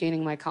still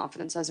gaining my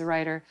confidence as a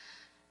writer.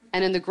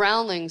 And in the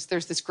Groundlings,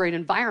 there's this great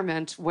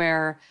environment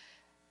where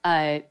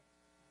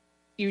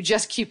you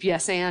just keep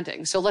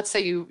yes-anding. So let's say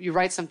you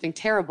write something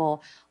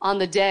terrible. On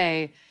the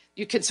day,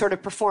 you could sort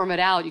of perform it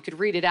out. You could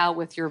read it out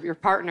with your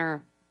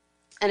partner.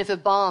 And if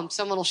it bombed,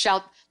 someone will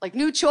shout, like,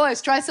 new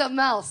choice, try something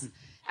else.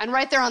 And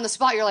right there on the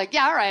spot, you're like,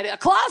 yeah, all right, a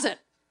closet.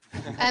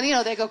 And, you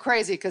know, they go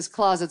crazy because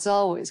closets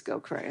always go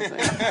crazy.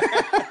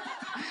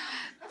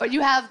 But you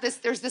have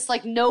there's this,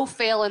 like,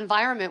 no-fail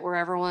environment where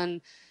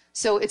everyone...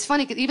 So it's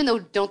funny, even though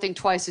Don't Think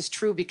Twice is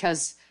true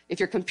because if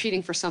you're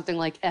competing for something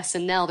like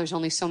SNL, there's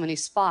only so many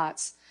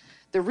spots.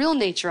 The real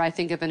nature, I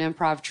think, of an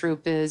improv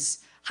troupe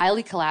is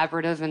highly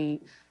collaborative and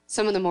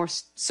some of the more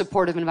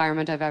supportive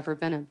environment I've ever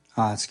been in.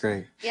 Oh, that's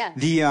great. Yeah.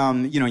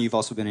 You've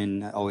also been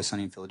in Always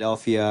Sunny in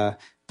Philadelphia,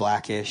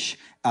 Blackish,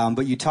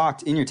 but you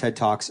talked in your TED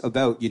Talks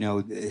about,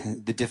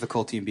 the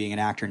difficulty in being an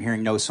actor and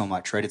hearing no so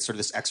much, right? It's sort of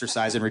this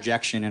exercise in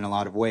rejection in a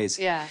lot of ways.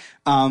 Yeah.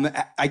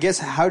 I guess,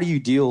 how do you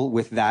deal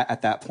with that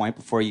at that point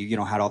before you,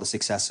 had all the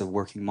success of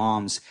Working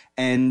Moms?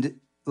 And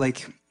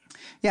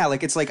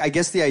it's like, I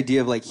guess the idea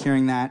of like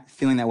hearing that,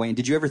 feeling that way. And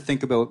did you ever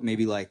think about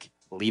maybe like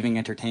leaving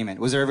entertainment?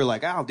 Was there ever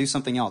like, I'll do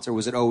something else? Or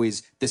was it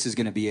always, this is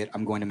going to be it,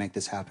 I'm going to make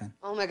this happen?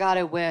 Oh my God,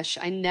 I wish.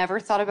 I never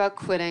thought about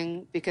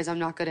quitting because I'm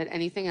not good at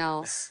anything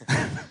else.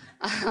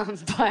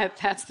 But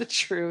that's the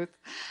truth.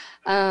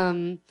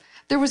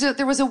 There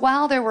was a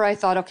while there where I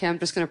thought, okay, I'm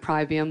just going to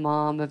probably be a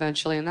mom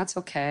eventually, and that's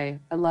okay.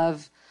 I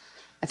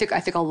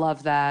think I'll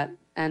love that.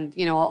 And,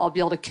 I'll be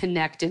able to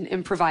connect and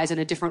improvise in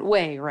a different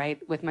way, right,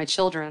 with my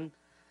children.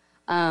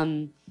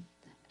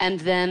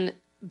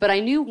 But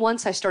I knew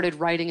once I started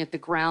writing at the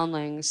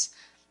Groundlings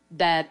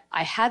that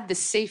I had this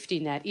safety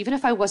net, even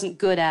if I wasn't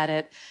good at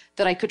it,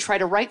 that I could try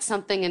to write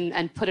something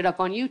and put it up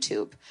on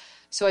YouTube.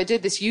 So I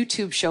did this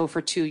YouTube show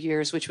for 2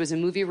 years, which was a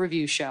movie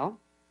review show.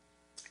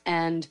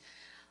 And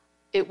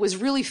it was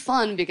really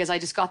fun because I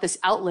just got this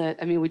outlet.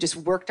 I mean, we just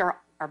worked our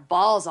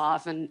balls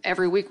off, and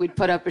every week we'd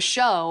put up a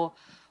show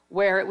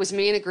where it was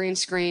me and a green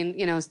screen,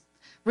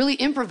 really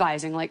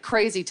improvising like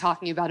crazy,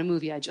 talking about a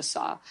movie I just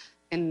saw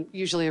in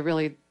usually a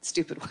really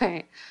stupid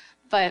way.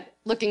 But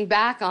looking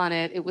back on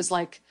it, it was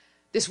like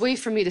this way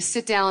for me to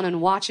sit down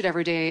and watch it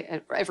every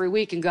day, every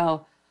week and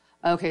go,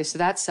 okay, so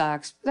that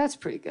sucks. That's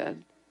pretty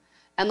good.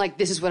 And like,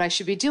 this is what I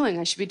should be doing.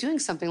 I should be doing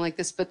something like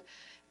this. But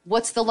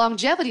what's the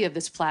longevity of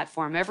this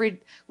platform? Every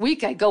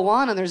week I go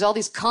on and there's all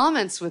these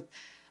comments with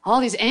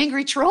all these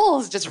angry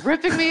trolls just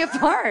ripping me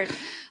apart.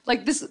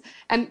 Like this,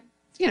 and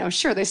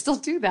sure, they still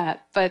do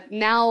that. But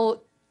now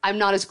I'm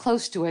not as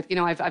close to it.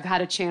 I've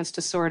had a chance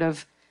to sort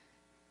of,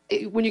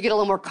 when you get a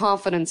little more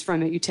confidence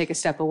from it, you take a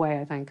step away,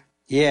 I think.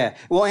 Yeah.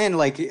 Well, and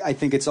like, I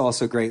think it's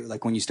also great,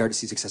 like when you start to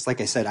see success, like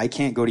I said, I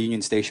can't go to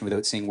Union Station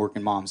without seeing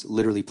Working Moms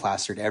literally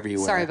plastered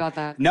everywhere. Sorry about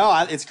that.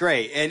 No, it's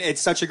great. And it's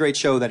such a great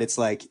show that it's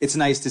like, it's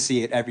nice to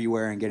see it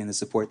everywhere and getting the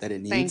support that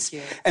it needs. Thank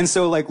you. And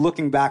so like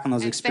looking back on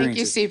those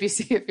experiences. Thank you,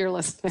 CBC, if you're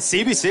listening.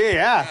 CBC,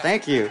 yeah.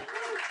 Thank you.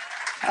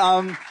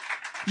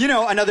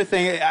 Another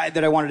thing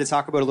that I wanted to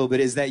talk about a little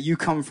bit is that you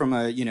come from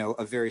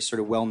a very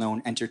sort of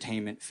well-known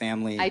entertainment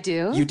family. I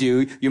do. You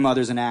do. Your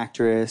mother's an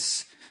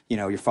actress.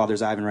 Your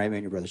father's Ivan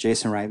Reitman, your brother's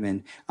Jason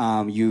Reitman.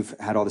 You've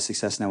had all the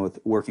success now with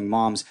Working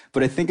Moms.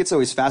 But I think it's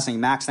always fascinating.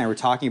 Max and I were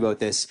talking about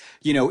this.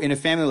 In a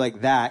family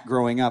like that,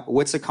 growing up,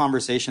 what's a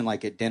conversation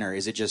like at dinner?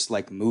 Is it just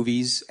like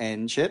movies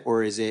and shit?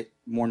 Or is it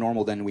more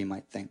normal than we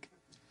might think?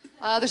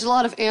 There's a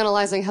lot of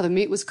analyzing how the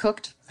meat was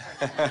cooked.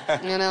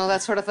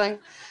 That sort of thing.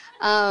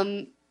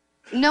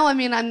 No, I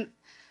mean,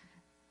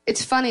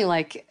 it's funny,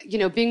 like, you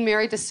know, being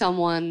married to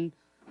someone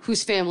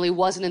whose family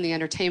wasn't in the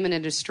entertainment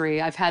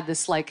industry, I've had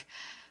this, like,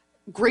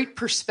 great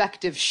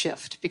perspective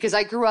shift because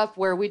I grew up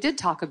where we did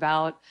talk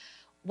about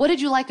what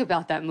did you like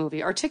about that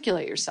movie?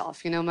 Articulate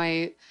yourself. You know,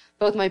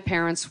 both my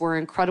parents were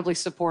incredibly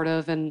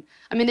supportive, and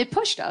I mean, they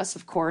pushed us,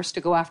 of course,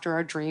 to go after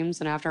our dreams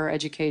and after our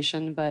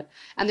education,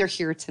 and they're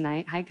here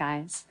tonight. Hi,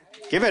 guys.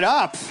 Give it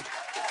up.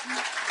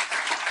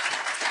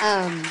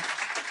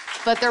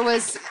 But there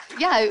was,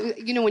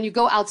 you know, when you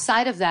go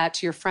outside of that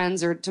to your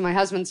friends or to my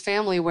husband's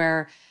family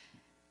where,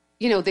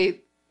 you know,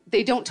 they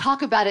don't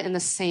talk about it in the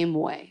same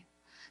way.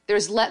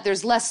 There's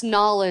less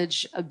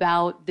knowledge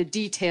about the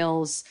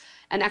details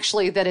and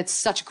actually that it's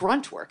such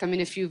grunt work. I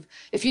mean, if you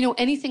know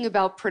anything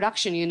about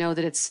production, you know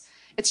that it's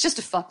just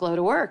a fuckload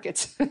of work.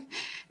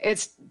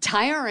 It's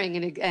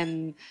tiring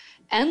and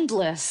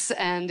endless,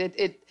 and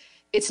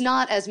it's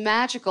not as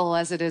magical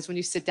as it is when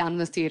you sit down in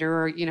the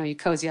theater or, you know, you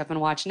cozy up and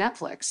watch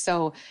Netflix.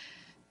 So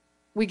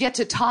we get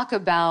to talk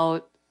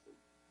about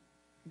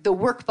the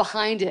work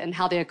behind it and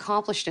how they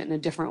accomplished it in a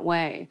different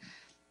way,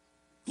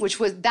 which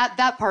was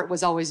that part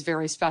was always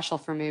very special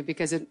for me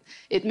because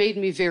it made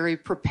me very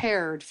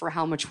prepared for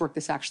how much work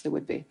this actually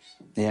would be.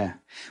 Yeah.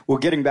 Well,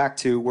 getting back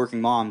to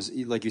Working Moms,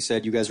 like you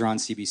said, you guys are on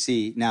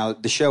CBC. Now,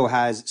 the show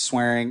has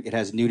swearing, it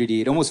has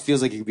nudity. It almost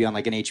feels like it could be on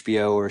like an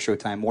HBO or a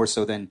Showtime more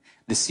so than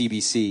the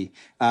CBC.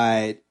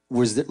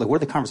 What do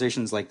the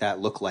conversations like that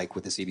look like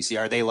with the CBC?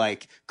 Are they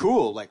like,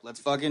 cool, like, let's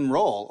fucking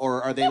roll?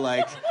 Or are they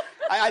like,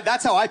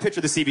 that's how I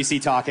picture the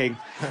CBC talking.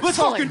 Let's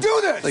fucking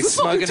do this! Like let's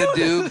smoking a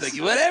do doob, like,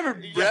 whatever,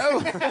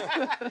 bro.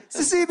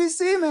 It's the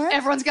CBC, man.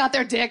 Everyone's got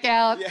their dick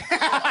out.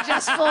 Yeah.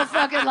 Just full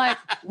fucking like,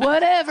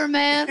 whatever,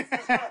 man.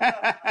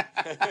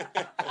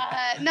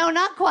 No,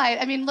 not quite.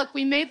 I mean, look,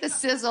 we made the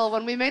sizzle.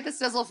 When we made the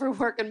sizzle for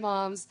Working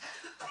Moms,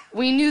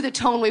 we knew the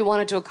tone we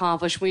wanted to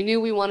accomplish. We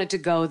knew we wanted to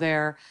go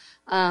there.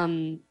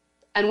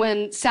 And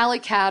when Sally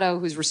Catto,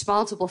 who's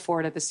responsible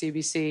for it at the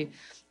CBC,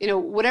 you know,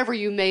 whatever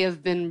you may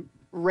have been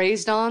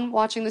raised on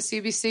watching the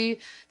CBC,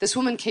 this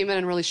woman came in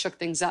and really shook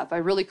things up. I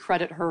really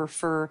credit her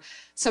for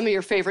some of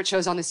your favorite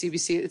shows on the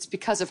CBC. It's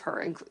because of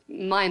her,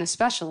 mine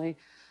especially.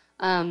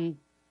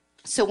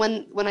 So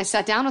when I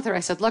sat down with her,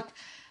 I said, look,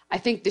 I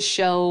think the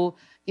show,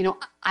 you know,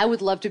 I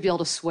would love to be able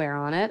to swear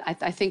on it. I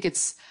think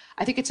it's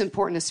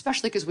important,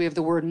 especially because we have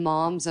the word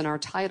moms in our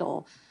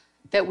title,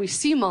 that we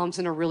see moms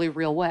in a really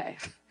real way.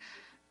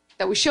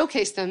 That we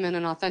showcase them in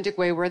an authentic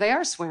way where they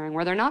are swearing,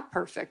 where they're not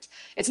perfect.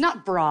 It's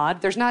not broad.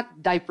 There's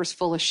not diapers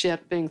full of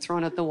shit being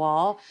thrown at the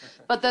wall,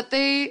 but that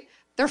they're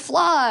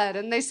flawed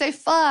and they say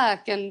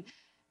fuck. And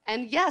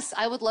yes,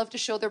 I would love to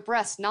show their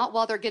breasts, not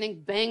while they're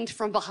getting banged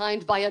from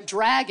behind by a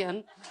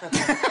dragon.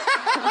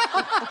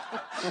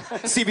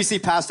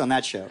 CBC passed on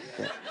that show.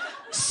 Yeah.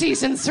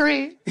 Season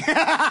 3.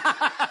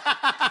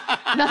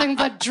 Nothing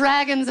but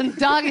dragons and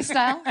doggy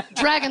style.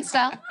 Dragon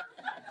style.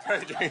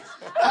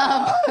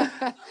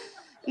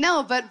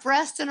 No, but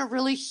breasts in a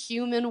really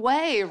human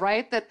way,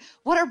 right? That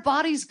what our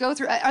bodies go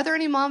through. Are there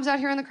any moms out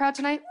here in the crowd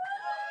tonight?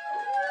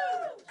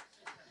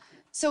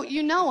 So,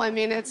 you know, I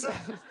mean,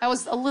 I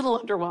was a little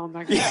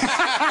underwhelmed.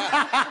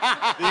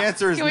 The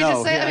answer is no. Can we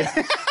just say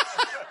it?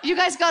 You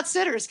guys got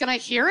sitters. Can I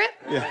hear it?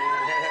 Yeah.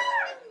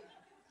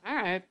 All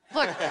right.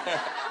 Look,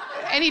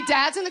 any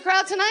dads in the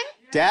crowd tonight?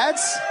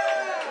 Dads?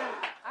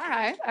 All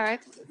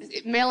right.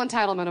 Male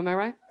entitlement, am I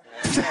right?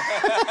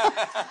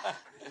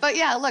 But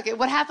yeah, look,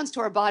 what happens to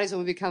our bodies when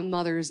we become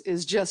mothers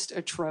is just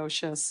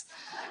atrocious.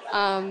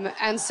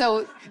 And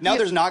so... Now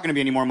there's not going to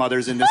be any more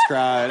mothers in this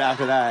crowd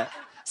after that.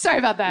 Sorry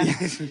about that.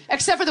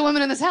 Except for the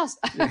women in this house.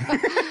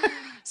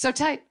 So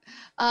tight.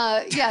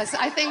 Yes,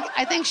 I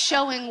think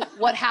showing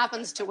what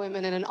happens to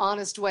women in an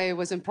honest way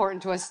was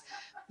important to us,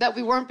 that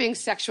we weren't being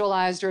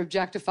sexualized or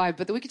objectified,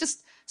 but that we could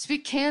just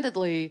speak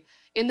candidly.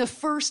 In the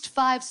first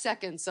 5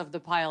 seconds of the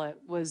pilot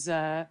was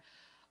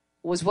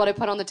what I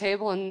put on the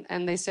table,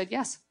 and they said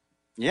yes.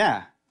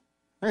 Yeah.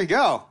 There you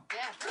go.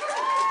 Yeah.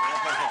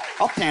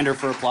 I'll pander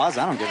for applause.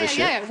 I don't give a shit.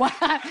 Yeah. Well,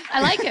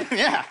 I like it.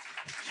 Yeah.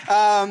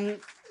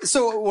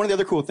 So one of the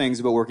other cool things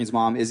about Working's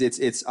Mom is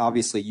it's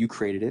obviously you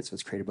created it, so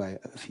it's created by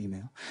a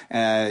female.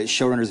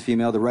 Showrunner's a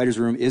female. The writer's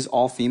room is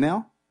all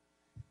female.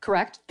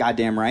 Correct.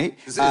 Goddamn right.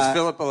 Is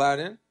Philip allowed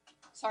in?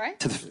 Sorry?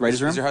 To the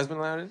writer's room? Is your husband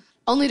allowed in?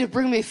 Only to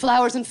bring me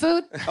flowers and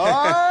food.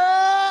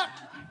 Oh!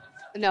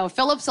 No,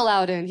 Philip's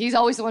allowed in. He's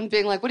always the one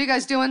being like, what are you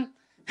guys doing?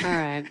 All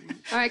right,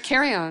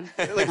 carry on.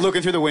 Like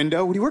looking through the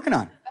window. What are you working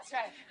on? That's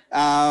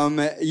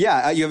right. You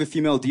have a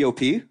female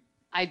DOP.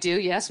 I do,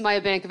 yes, Maya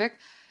Bankovic.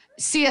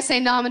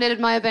 CSA nominated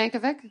Maya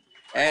Bankovic.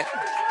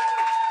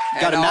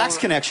 Got a Max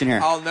connection here.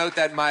 I'll note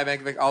that Maya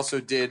Bankovic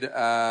also did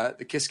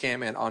the Kiss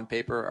Cam and On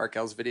Paper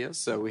Arkells videos,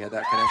 so we had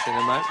that connection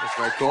in mind. That's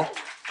very cool.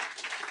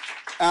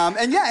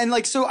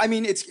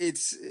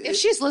 It's If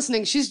she's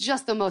listening, she's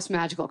just the most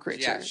magical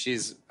creature. Yeah,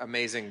 she's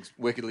amazing,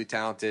 wickedly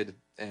talented,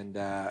 and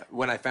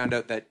when I found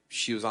out that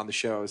she was on the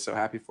show, I was so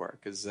happy for her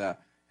because it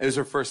was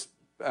her first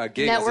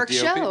gig network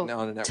as a DOP show. On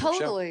a network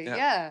Totally, show.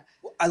 yeah.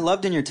 I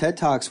loved in your TED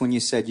Talks when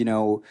you said, you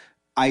know,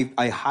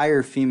 I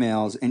hire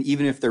females, and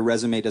even if their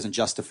resume doesn't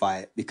justify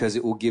it, because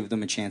it will give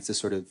them a chance to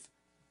sort of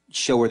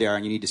show where they are,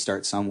 and you need to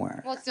start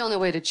somewhere. Well, it's the only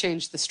way to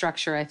change the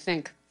structure, I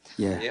think.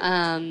 Yeah.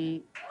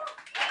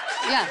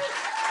 Yeah.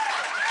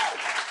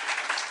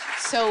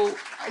 So,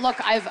 look,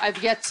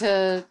 I've yet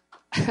to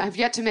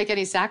make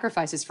any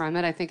sacrifices from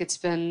it. I think it's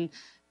been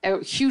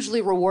a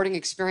hugely rewarding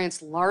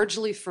experience,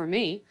 largely for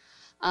me.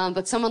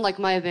 But someone like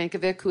Maya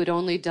Bankovic, who had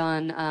only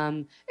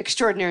done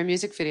extraordinary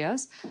music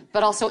videos,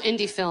 but also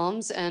indie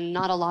films and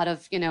not a lot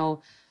of,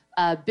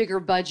 bigger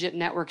budget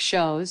network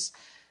shows.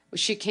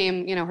 She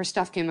came, her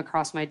stuff came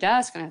across my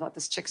desk, and I thought,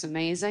 this chick's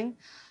amazing.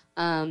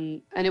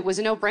 And it was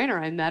a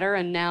no-brainer. I met her,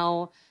 and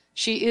now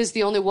she is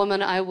the only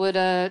woman I would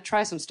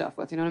try some stuff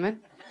with. You know what I mean?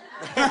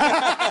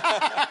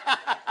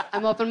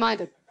 I'm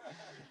open-minded.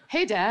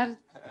 Hey, Dad.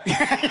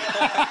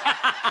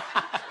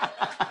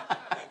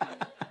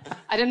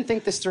 I didn't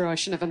think this through. I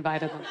shouldn't have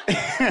invited them.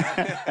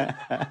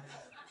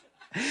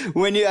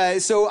 When you,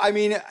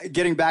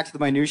 getting back to the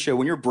minutia,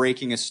 when you're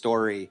breaking a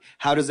story,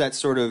 how does that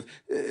sort of,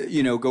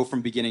 go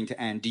from beginning to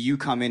end? Do you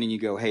come in and you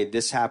go, hey,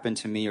 this happened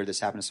to me or this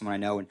happened to someone I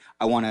know, and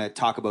I want to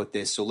talk about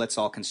this, so let's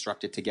all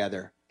construct it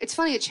together? It's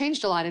funny. It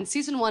changed a lot. In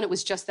season 1, it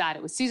was just that.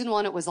 Season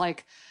 1, it was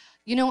like,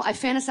 I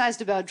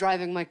fantasized about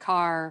driving my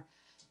car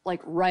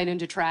like right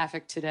into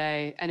traffic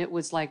today, and it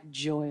was like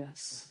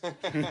joyous.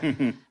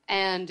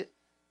 And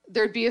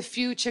there'd be a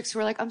few chicks who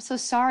were like, I'm so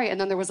sorry. And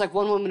then there was like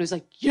one woman who's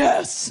like,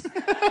 yes.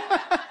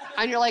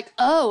 And you're like,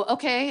 oh,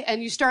 okay.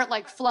 And you start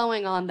like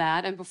flowing on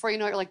that. And before you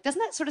know it, you're like,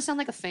 doesn't that sort of sound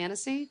like a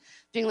fantasy?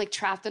 Being like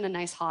trapped in a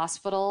nice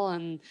hospital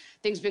and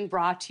things being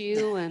brought to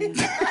you and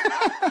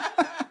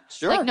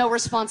Sure. like no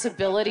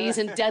responsibilities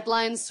and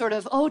deadlines sort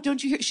of, oh,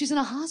 don't you hear? She's in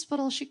a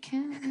hospital. She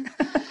can.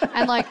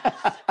 And like,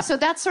 so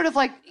that's sort of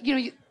like,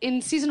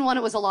 in season 1,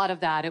 it was a lot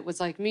of that. It was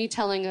like me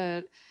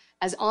telling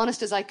as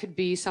honest as I could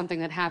be,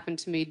 something that happened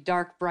to me,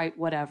 dark, bright,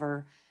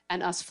 whatever,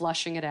 and us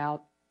flushing it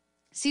out.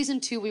 Season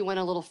 2, we went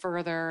a little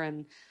further,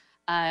 and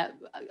a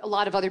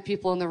lot of other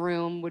people in the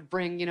room would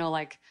bring,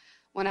 like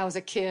when I was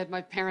a kid,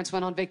 my parents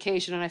went on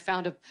vacation, and I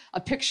found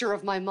a picture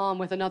of my mom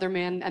with another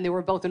man, and they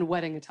were both in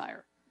wedding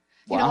attire.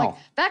 Wow. Like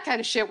that kind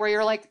of shit where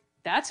you're like,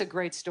 that's a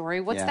great story.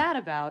 What's that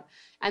about?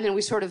 And then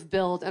we sort of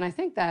build, and I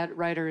think that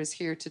writer is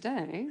here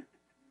today.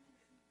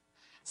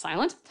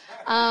 Silent.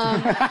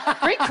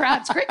 Great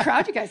crowd. It's a great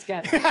crowd you guys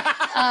get.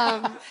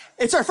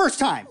 It's our first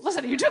time.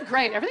 Listen, you're doing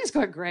great. Everything's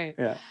going great.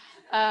 Yeah.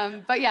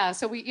 But yeah,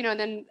 so we, and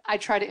then I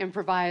try to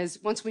improvise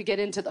once we get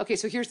into, okay,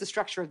 so here's the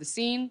structure of the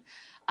scene.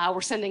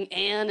 We're sending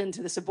Anne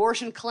into this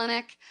abortion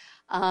clinic.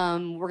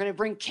 We're going to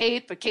bring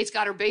Kate, but Kate's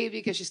got her baby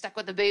because she's stuck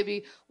with the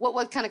baby.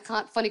 What kind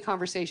of funny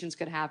conversations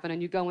could happen?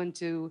 And you go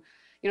into,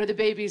 the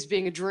baby's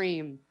being a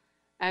dream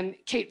and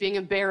Kate being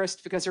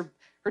embarrassed because her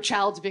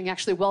child's being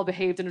actually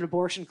well-behaved in an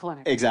abortion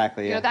clinic.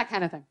 Exactly, yeah. That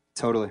kind of thing.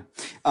 Totally.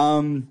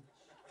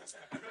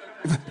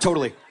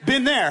 Totally.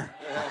 Been there.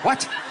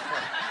 What?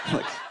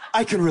 Like,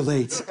 I can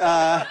relate. You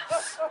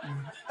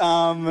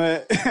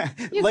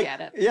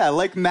get it. Yeah,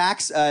 like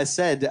Max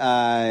said,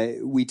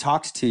 we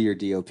talked to your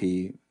DOP,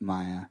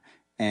 Maya.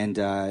 And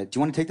do you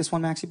want to take this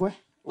one, Maxie boy?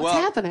 What's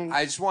happening?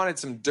 I just wanted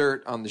some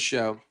dirt on the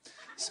show.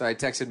 So I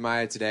texted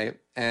Maya today.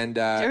 And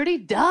Dirty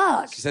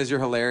dog. she says you're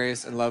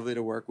hilarious and lovely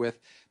to work with.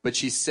 But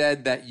she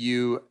said that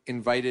you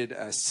invited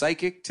a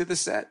psychic to the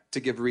set to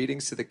give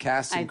readings to the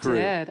cast and crew.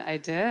 I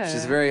did.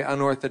 She's a very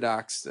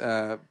unorthodox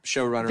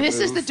showrunner. This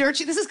move. is the dirt.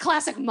 This is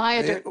classic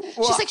Maya dirt.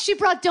 well- She's like, she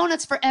brought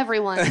donuts for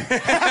everyone.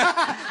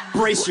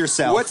 Brace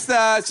yourself.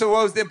 So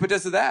what was the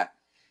impetus of that?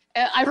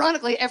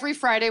 Ironically, every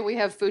Friday we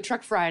have Food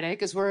Truck Friday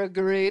because we're a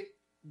great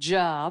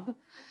job.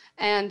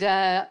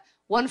 And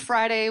one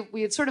Friday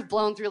we had sort of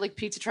blown through like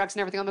pizza trucks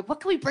and everything. I'm like, what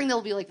can we bring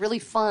that'll be like really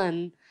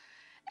fun?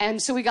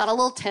 And so we got a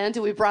little tent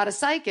and we brought a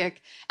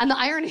psychic. And the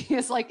irony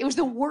is like, it was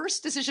the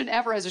worst decision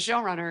ever as a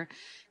showrunner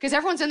because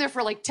everyone's in there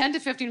for like 10 to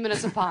 15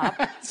 minutes a pop.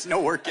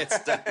 No work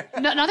gets done.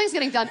 Nothing's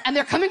getting done. And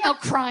they're coming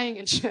out crying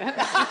and shit.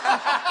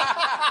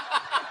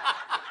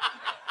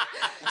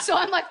 So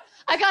I'm like,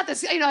 I got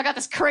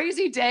this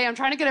crazy day. I'm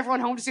trying to get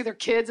everyone home to see their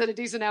kids at a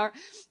decent hour.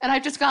 And I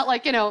just got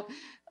like,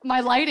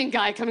 my lighting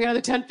guy coming out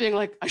of the tent being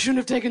like, I shouldn't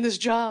have taken this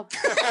job.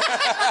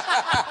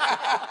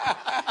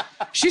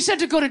 She said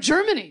to go to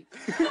Germany.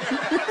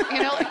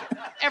 Like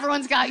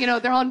everyone's got,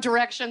 their own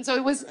direction. So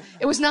it was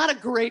not a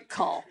great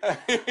call.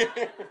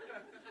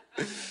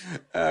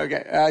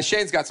 Okay.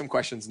 Shane's got some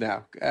questions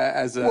now.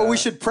 Well, we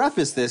should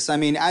preface this. I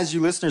mean, as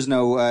you listeners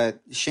know,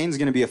 Shane's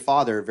going to be a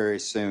father very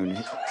soon.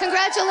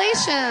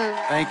 Congratulations.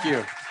 Thank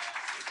you.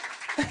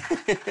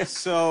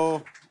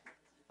 So,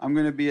 I'm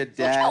going to be a Look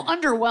dad. how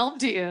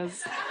underwhelmed he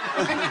is.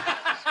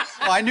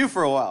 Well, I knew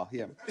for a while,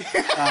 yeah.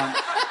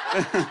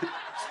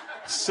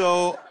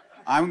 So,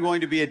 I'm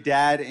going to be a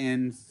dad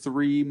in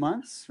 3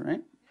 months,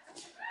 right?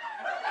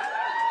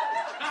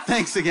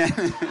 Thanks again.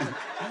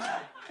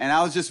 And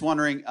I was just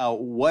wondering,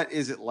 what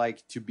is it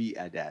like to be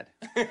a dad?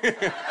 That's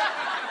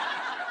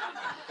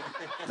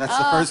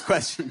the first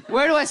question.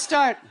 Where do I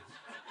start?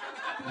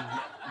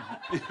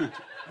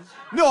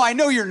 No, I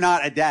know you're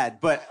not a dad,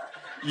 but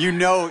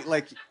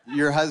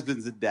your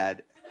husband's a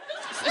dad.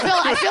 Phil,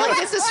 I feel like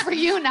this is for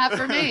you, not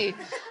for me.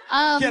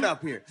 Get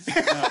up here.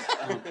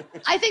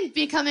 I think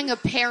becoming a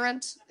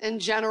parent in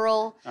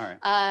general. All right.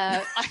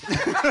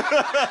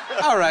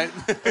 All right.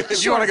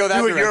 If you want to go that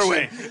Do it direction. your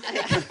way.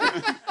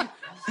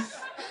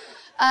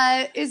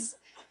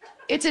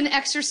 It's an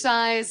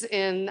exercise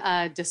in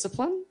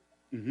discipline.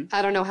 Mm-hmm.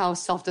 I don't know how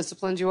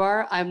self-disciplined you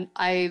are.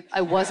 I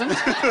wasn't,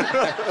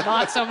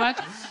 not so much.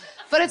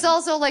 But it's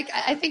also like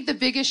I think the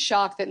biggest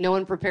shock that no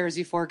one prepares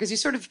you for, because you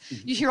sort of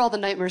you hear all the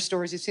nightmare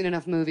stories. You've seen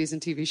enough movies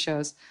and TV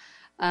shows,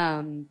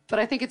 but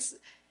I think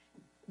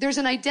there's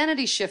an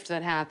identity shift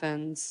that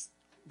happens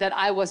that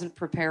I wasn't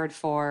prepared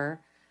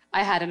for.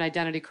 I had an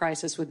identity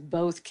crisis with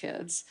both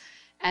kids.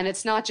 And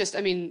it's not just,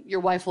 I mean, your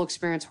wife will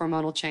experience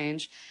hormonal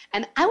change.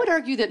 And I would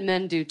argue that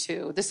men do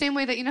too. The same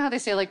way that, you know how they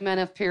say like men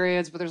have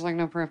periods, but there's like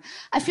no proof.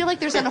 I feel like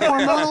there's a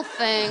hormonal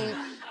thing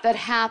that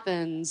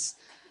happens.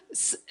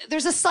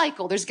 There's a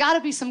cycle. There's got to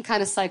be some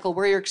kind of cycle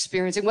where you're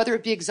experiencing, whether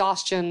it be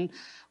exhaustion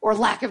or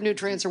lack of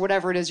nutrients or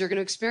whatever it is, you're going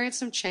to experience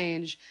some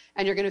change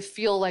and you're going to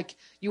feel like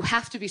you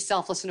have to be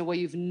selfless in a way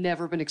you've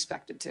never been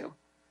expected to.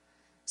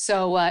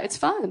 So it's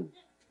fun.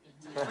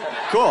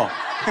 Cool.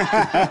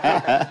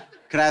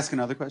 Could I ask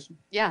another question?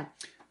 Yeah.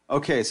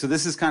 Okay, so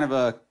this is kind of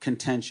a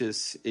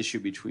contentious issue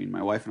between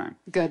my wife and I.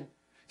 Good.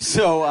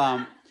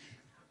 So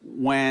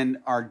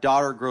when our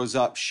daughter grows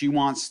up, she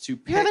wants to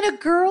pick... You're having a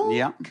girl?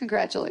 Yeah.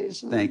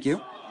 Congratulations. Thank you.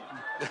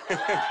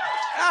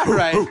 All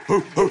right.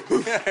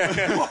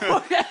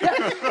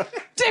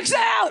 Dicks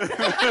out!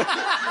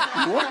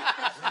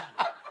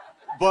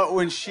 But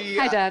when she...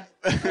 Hi, Dad.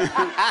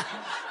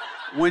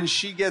 When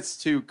she gets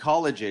to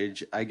college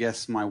age, I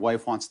guess my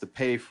wife wants to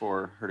pay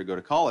for her to go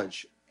to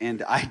college,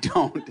 and I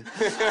don't.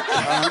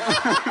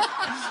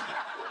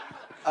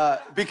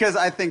 Because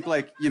I think,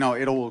 like, you know,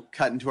 it'll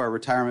cut into our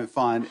retirement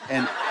fund.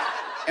 And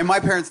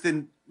my parents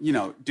didn't, you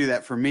know, do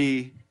that for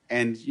me.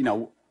 And, you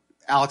know,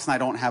 Alex and I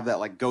don't have that,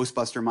 like,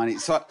 Ghostbuster money.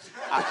 So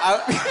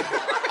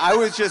I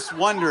was just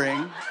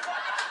wondering.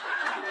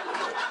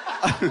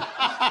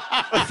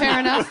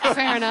 Fair enough.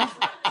 Fair enough.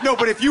 No,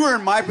 but if you were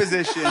in my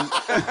position,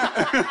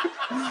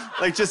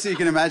 like, just so you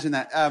can imagine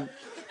that,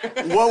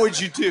 what would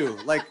you do?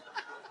 Like,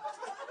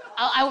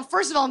 I would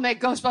first of all make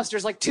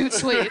Ghostbusters like Toot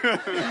Sweet.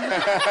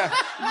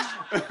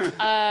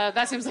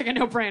 That seems like a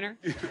no-brainer.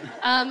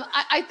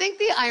 I think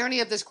the irony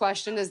of this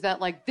question is that,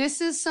 like,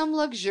 this is some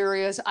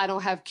luxurious I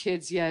don't have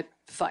kids yet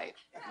fight.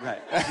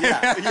 right.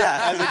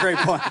 Yeah, That's a great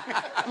point.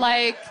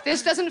 Like,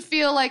 this doesn't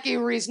feel like a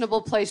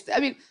reasonable place. I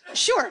mean,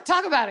 sure,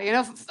 talk about it, you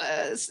know,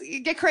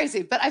 get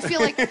crazy. But I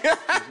feel like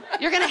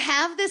you're going to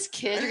have this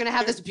kid, you're going to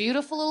have this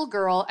beautiful little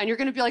girl, and you're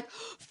going to be like,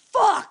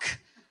 fuck.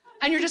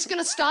 And you're just going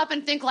to stop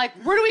and think, like,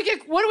 what are we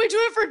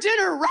doing for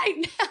dinner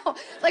right now?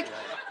 Like,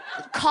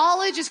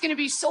 college is going to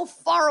be so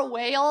far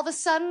away all of a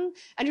sudden,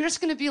 and you're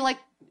just going to be like,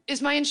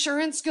 is my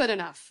insurance good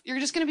enough? You're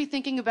just going to be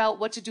thinking about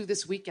what to do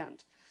this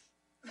weekend.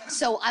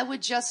 So I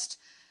would just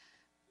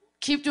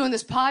keep doing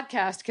this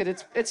podcast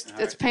because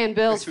it's paying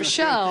bills for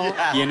show.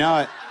 You know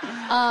it.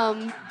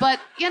 But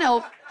you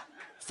know,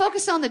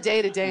 focus on the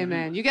day to day,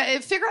 man. You got to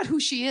figure out who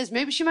she is.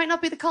 Maybe she might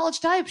not be the college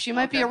type. She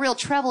might be a real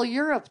travel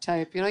Europe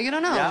type. You know, you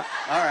don't know. Yeah.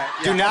 All right.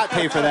 Do not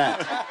pay for that.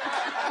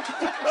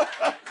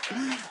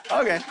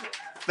 Okay.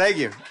 Thank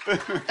you.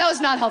 That was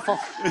not helpful.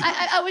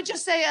 I would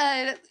just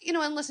say, you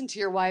know, and listen to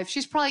your wife.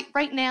 She's probably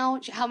right now.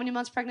 How many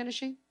months pregnant is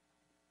she?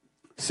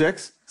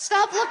 6.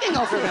 Stop looking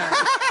over there.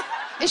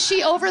 Is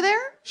she over there?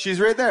 She's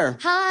right there.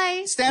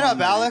 Hi. Stand up,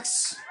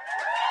 Alex.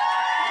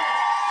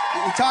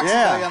 We talked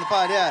about you on the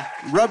pod, yeah.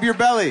 Rub your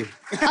belly.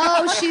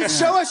 Oh, she's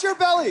Show us your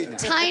belly.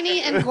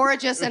 tiny and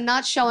gorgeous and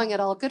not showing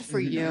it all. Good for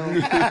you.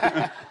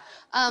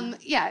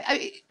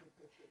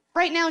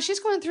 Right now she's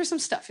going through some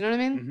stuff. You know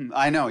what I mean?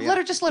 I know, yeah.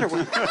 Let her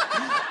win.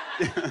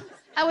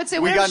 I would say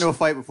We got whatever into a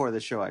fight before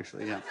this show,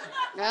 actually, yeah.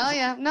 Well,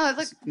 yeah. No,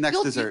 look,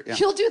 Next dessert, yeah.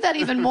 She'll do that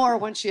even more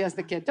when she has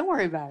the kid. Don't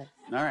worry about it.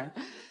 All right.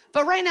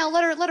 But right now,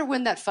 let her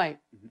win that fight.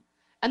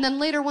 And then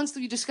later, once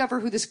you discover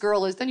who this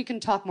girl is, then you can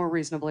talk more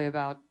reasonably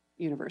about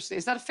university.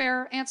 Is that a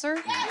fair answer?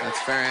 That's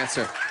a fair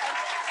answer.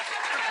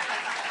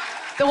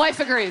 The wife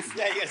agrees.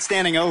 Yeah, you got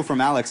standing O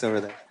from Alex over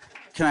there.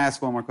 Can I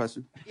ask one more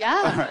question?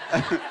 Yeah.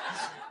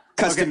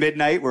 Cuss to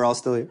midnight, we're all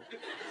still here.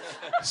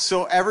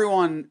 So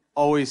everyone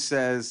always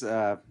says,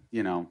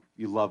 you know,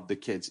 you love the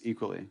kids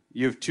equally.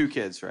 You have 2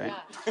 kids, right?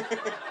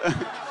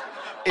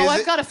 Oh,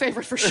 I've got a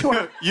favorite for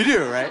sure. You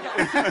do, right?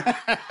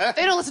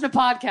 They don't listen to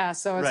podcasts,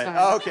 so it's fine.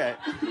 Oh, okay.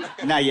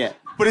 Not yet.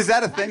 But is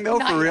that a thing, though,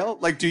 Not for yet. real?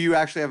 Like, do you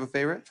actually have a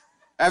favorite?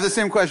 I have the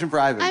same question for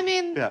Ivan. I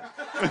mean, Yeah.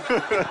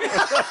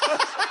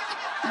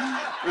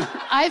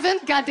 Ivan,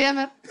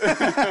 goddammit.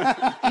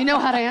 You know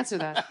how to answer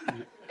that.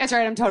 That's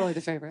right, I'm totally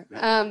the favorite.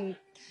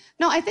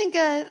 No, I think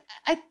I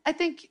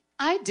think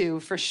I do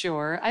for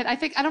sure.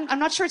 I'm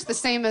not sure it's the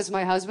same as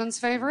my husband's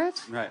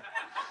favorite. Right.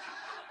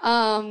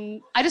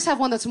 I just have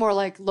one that's more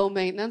like low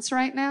maintenance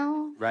right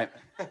now. Right.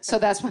 So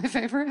that's my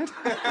favorite.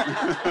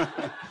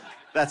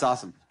 That's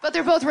awesome. But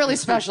they're both really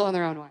special in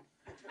their own way.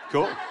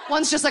 Cool.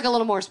 One's just like a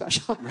little more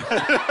special.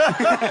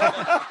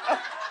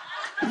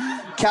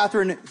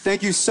 Catherine,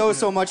 thank you so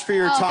much for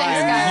your Oh, time.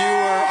 thanks, guys. You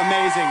were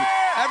amazing.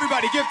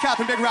 Everybody, give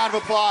Catherine a big round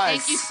of applause.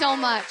 Thank you so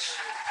much.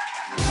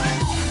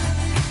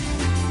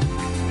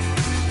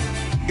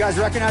 You guys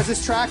recognize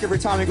this track every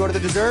time we go to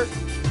the dessert?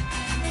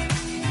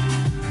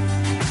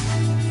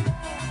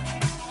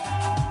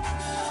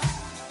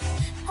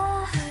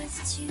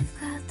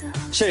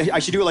 I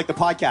should do it like the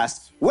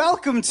podcast.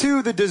 Welcome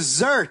to the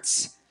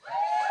dessert.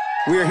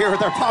 We are here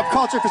with our pop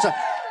culture for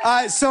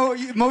so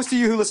most of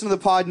you who listen to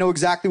the pod know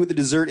exactly what the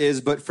dessert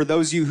is, but for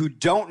those of you who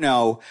don't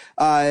know,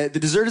 the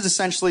dessert is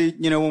essentially,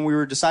 when we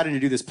were deciding to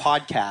do this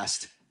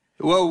podcast.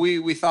 Well,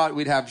 we thought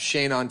we'd have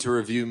Shane on to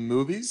review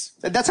movies.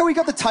 That's how we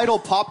got the title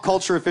Pop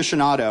Culture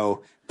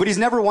Aficionado, but he's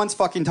never once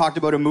fucking talked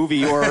about a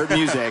movie or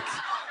music.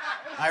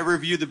 I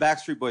reviewed the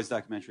Backstreet Boys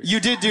documentary. You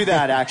did do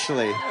that,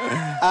 actually.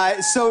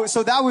 So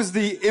that was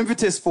the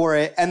impetus for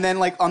it. And then,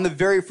 on the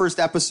very first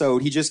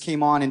episode, he just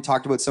came on and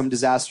talked about some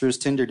disastrous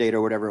Tinder date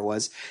or whatever it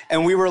was.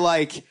 And we were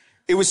like,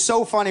 it was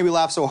so funny. We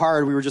laughed so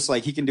hard. We were just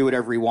like, he can do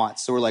whatever he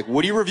wants. So we're like,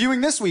 what are you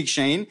reviewing this week,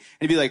 Shane? And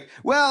he'd be like,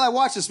 well, I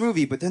watched this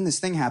movie, but then this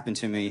thing happened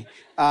to me.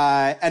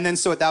 And then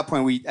so at that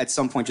point, we at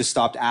some point just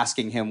stopped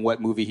asking him what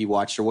movie he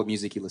watched or what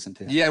music he listened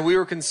to. Yeah, we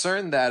were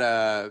concerned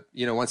that,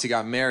 once he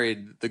got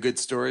married, the good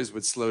stories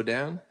would slow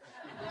down.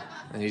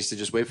 And he used to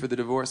just wait for the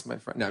divorce, my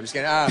friend. No, I'm just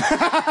kidding.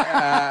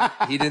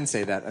 He didn't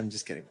say that. I'm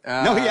just kidding.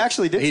 No, he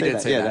actually did say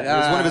that. Yeah, that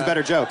was one of his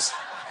better jokes.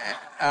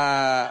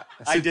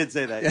 I did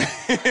say that.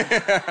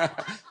 Yeah.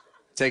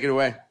 Take it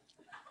away.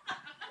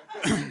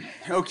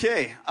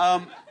 Okay.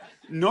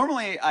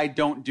 Normally, I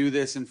don't do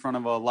this in front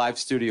of a live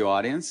studio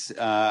audience.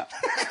 I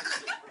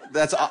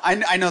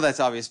know that's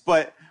obvious,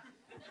 but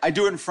I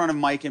do it in front of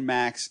Mike and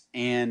Max,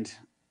 and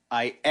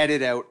I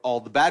edit out all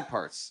the bad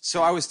parts.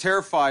 So I was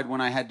terrified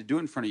when I had to do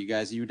it in front of you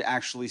guys, and you'd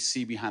actually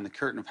see behind the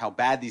curtain of how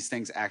bad these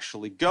things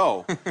actually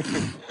go.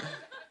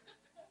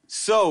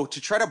 So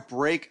to try to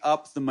break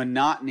up the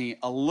monotony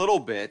a little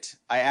bit,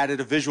 I added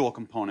a visual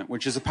component,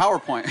 which is a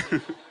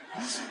PowerPoint.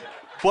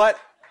 But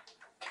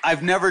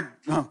I've never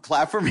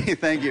clap for me,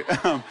 thank you.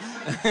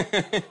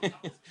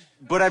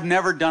 But I've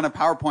never done a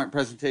PowerPoint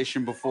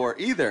presentation before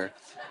either.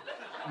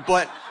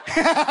 But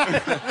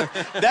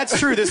that's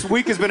true. This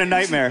week has been a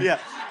nightmare. Yeah.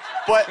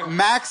 But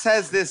Max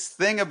has this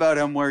thing about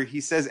him where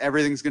he says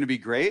everything's going to be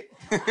great.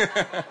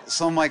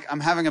 So I'm like, I'm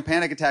having a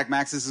panic attack,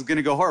 Max. This is going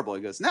to go horrible.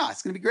 He goes, no,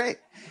 it's going to be great.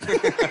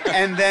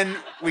 And then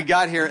we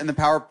got here and the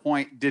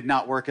PowerPoint did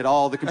not work at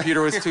all. The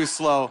computer was too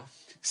slow.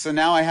 So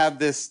now I have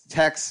this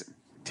tech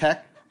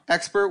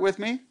expert with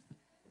me.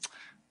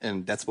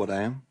 And that's what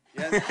I am.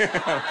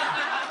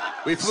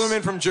 We flew him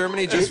in from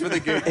Germany just for the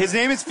good. His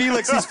name is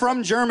Felix. He's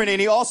from Germany,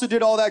 and he also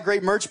did all that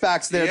great merch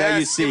packs there that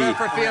you see. Give it up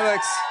for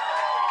Felix.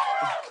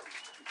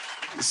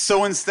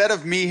 So instead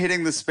of me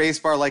hitting the space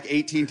bar like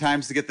 18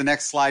 times to get the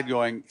next slide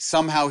going,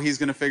 somehow he's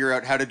going to figure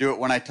out how to do it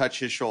when I touch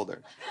his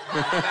shoulder.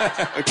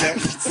 Okay?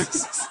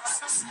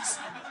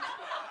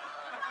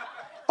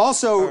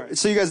 Also,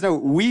 so you guys know,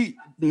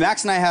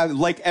 Max and I have,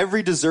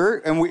 every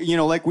dessert, and we,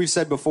 like we've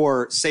said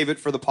before, save it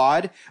for the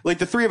pod.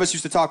 The three of us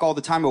used to talk all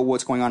the time about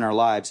what's going on in our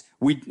lives.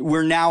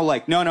 We're now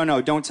like,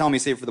 no, don't tell me,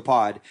 save it for the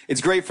pod.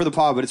 It's great for the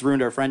pod, but it's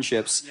ruined our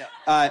friendships.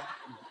 Yeah.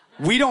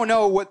 We don't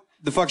know what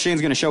the fuck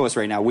Shane's going to show us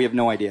right now. We have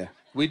no idea.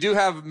 We do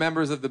have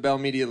members of the Bell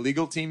Media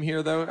legal team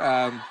here, though.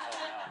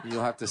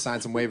 You'll have to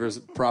sign some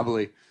waivers,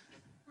 probably.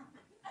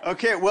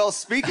 Okay, well,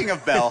 speaking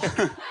of Bell,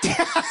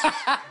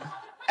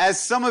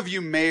 as some of you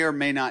may or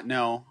may not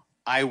know,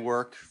 I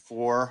work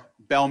for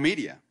Bell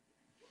Media.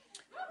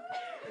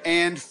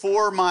 And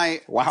for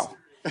my... Wow.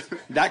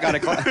 That got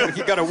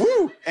you got a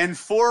woo. And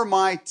for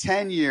my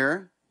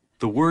 10-year...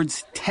 The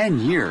words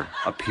 10-year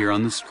appear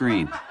on the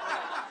screen.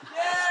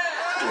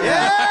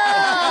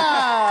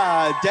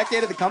 Yeah!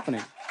 Decade of the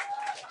company.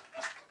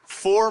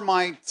 For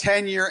my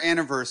 10-year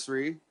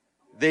anniversary,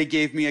 they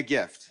gave me a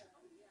gift.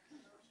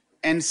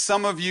 And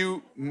some of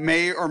you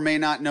may or may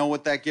not know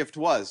what that gift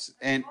was.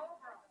 And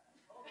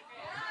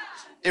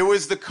it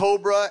was the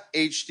Cobra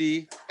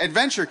HD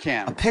Adventure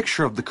Cam. A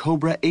picture of the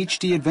Cobra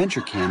HD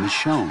Adventure Cam is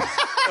shown.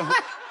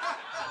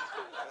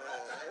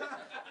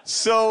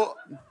 So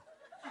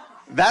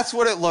that's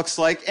what it looks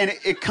like. And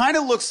it kind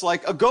of looks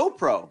like a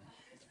GoPro.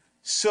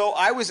 So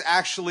I was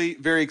actually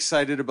very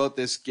excited about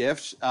this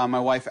gift.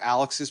 My wife,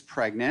 Alex, is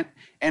pregnant.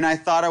 And I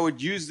thought I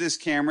would use this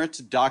camera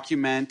to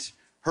document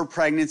her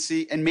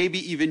pregnancy and maybe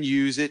even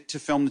use it to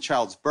film the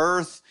child's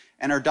birth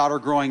and our daughter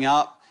growing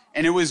up.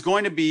 And it was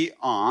going to be,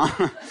 and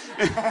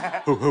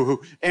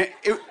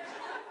it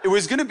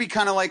was going to be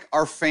kind of like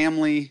our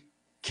family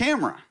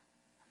camera.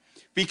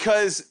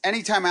 Because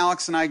anytime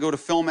Alex and I go to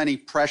film any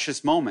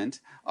precious moment,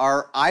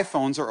 our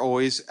iPhones are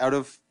always out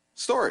of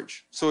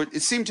storage. So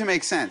it seemed to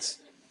make sense.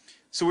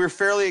 So we were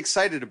fairly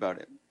excited about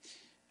it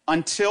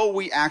until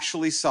we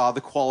actually saw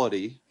the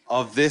quality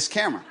of this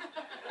camera.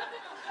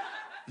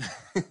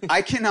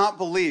 I cannot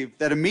believe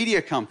that a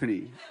media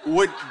company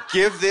would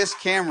give this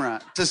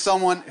camera to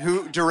someone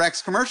who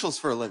directs commercials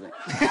for a living.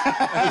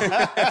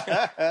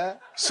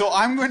 So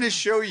I'm going to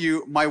show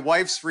you my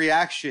wife's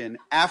reaction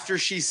after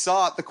she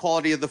saw the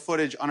quality of the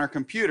footage on our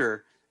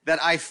computer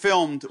that I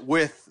filmed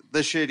with the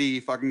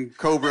shitty fucking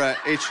Cobra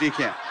HD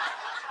cam.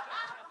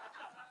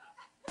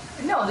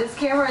 No, this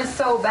camera is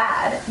so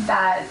bad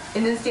that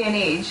in this day and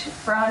age,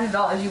 for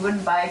 $100, you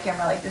wouldn't buy a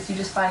camera like this. You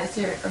just find a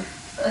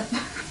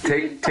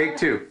Take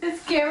two.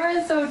 This camera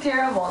is so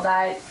terrible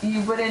that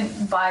you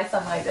wouldn't buy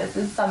something like this.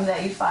 It's something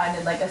that you find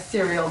in like a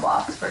cereal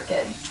box for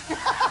kids.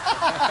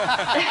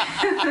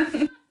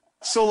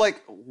 So,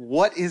 like,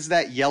 what is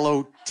that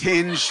yellow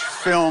tinge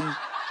film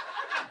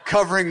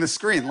covering the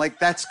screen? Like,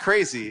 that's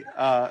crazy.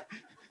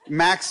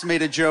 Max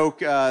made a joke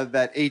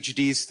that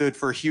HD stood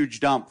for huge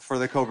dump for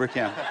the Cobra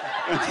Cam.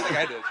 I think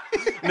I did.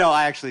 No,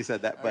 I actually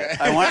said that, but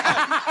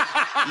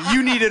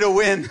you needed a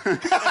win.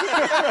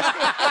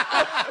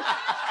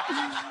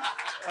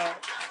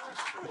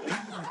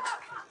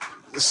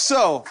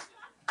 So,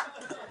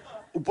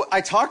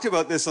 I talked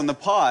about this on the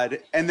pod,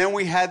 and then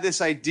we had this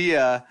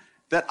idea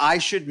that I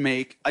should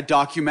make a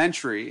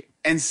documentary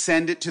and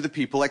send it to the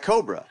people at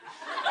Cobra.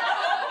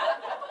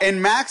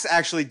 And Max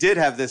actually did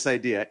have this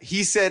idea.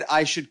 He said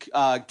I should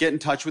get in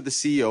touch with the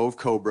CEO of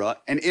Cobra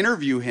and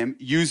interview him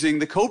using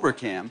the Cobra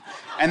Cam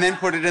and then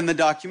put it in the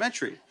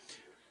documentary.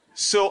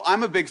 So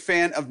I'm a big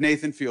fan of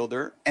Nathan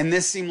Fielder, and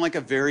this seemed like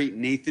a very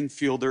Nathan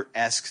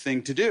Fielder-esque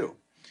thing to do.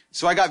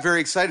 So I got very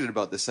excited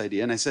about this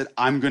idea, and I said,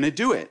 I'm going to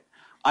do it.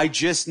 I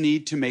just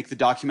need to make the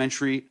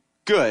documentary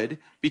good,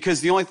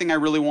 because the only thing I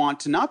really want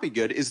to not be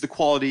good is the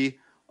quality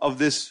of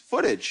this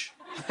footage.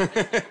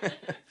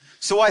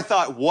 So I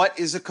thought, what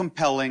is a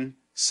compelling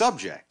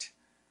subject?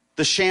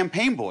 The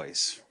Champagne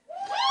Boys.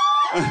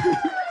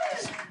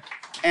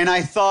 And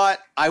I thought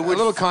I would... A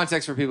little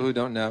context for people who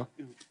don't know.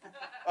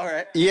 All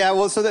right. Yeah,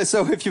 well, so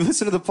if you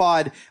listen to the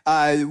pod,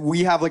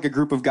 we have like a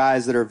group of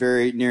guys that are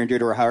very near and dear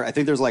to our heart. I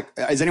think there's like,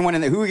 is anyone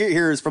in there, who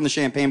here is from the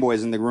Champagne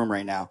Boys in the room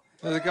right now?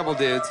 There's a couple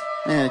dudes.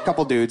 Yeah, a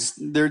couple dudes.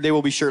 They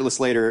will be shirtless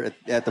later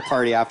at the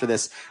party after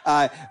this.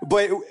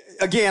 But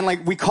again,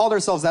 like we called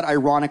ourselves that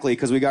ironically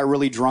because we got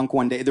really drunk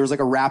one day. There was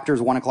like a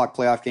Raptors 1 o'clock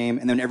playoff game,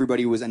 and then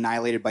everybody was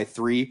annihilated by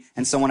 3,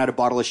 and someone had a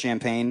bottle of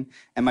champagne,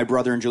 and my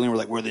brother and Julian were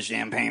like, "We're the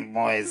Champagne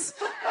Boys."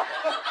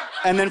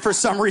 And then for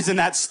some reason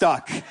that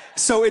stuck.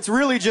 So it's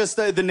really just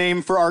the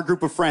name for our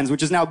group of friends, which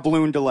has now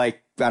ballooned to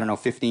like, I don't know,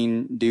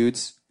 15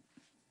 dudes.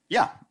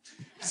 Yeah.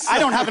 I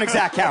don't have an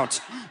exact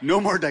count. No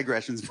more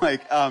digressions,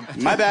 Mike.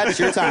 My bad, it's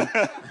your time.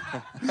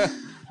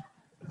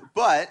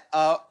 But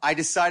I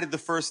decided the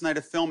first night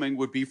of filming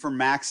would be for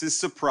Max's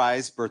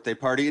surprise birthday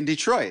party in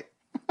Detroit.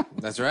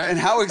 That's right. And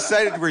how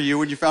excited were you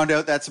when you found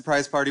out that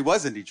surprise party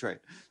was in Detroit?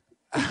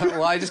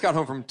 Well, I just got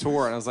home from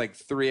tour, and I was like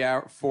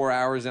 4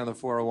 hours down the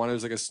 401. It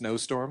was like a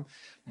snowstorm.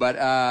 But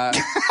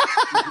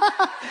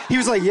He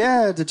was like,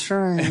 yeah,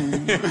 Detroit.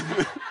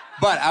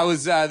 But I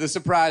was the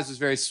surprise was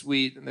very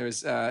sweet, and there was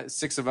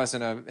 6 of us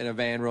in a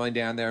van rolling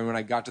down there. And when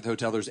I got to the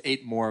hotel, there was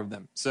 8 more of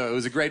them. So it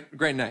was a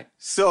great night.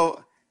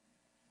 So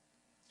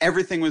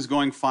everything was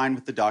going fine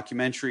with the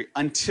documentary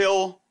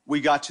until we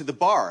got to the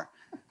bar,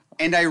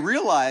 and I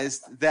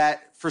realized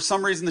that for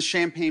some reason the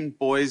Champagne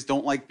Boys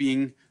don't like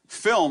being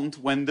filmed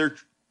when they're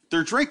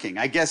drinking.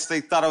 I guess they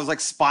thought I was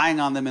like spying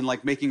on them and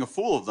like making a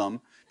fool of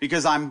them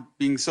because I'm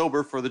being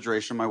sober for the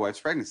duration of my wife's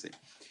pregnancy.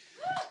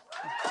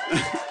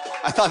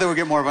 I thought they would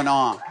get more of an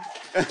awe.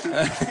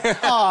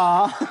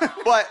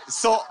 But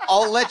so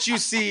I'll let you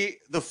see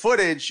the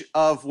footage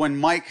of when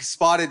Mike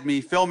spotted me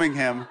filming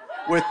him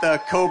with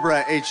the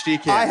Cobra HD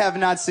cam. I have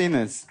not seen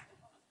this.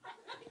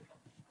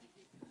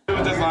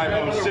 By the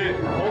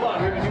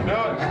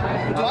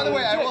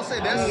way, I will say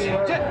this.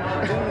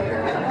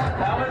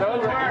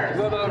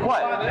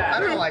 What? I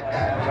don't like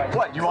that.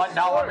 What? You not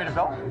want me to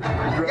film?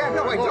 Yeah,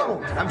 no, I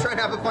don't. I'm trying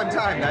to have a fun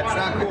time. That's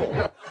not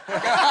cool.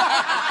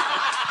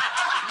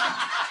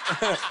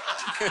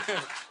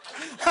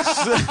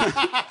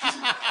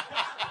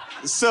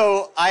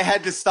 So I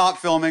had to stop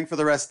filming for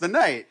the rest of the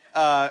night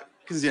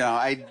because,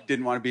 I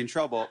didn't want to be in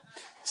trouble.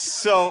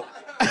 So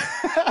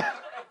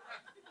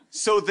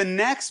the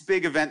next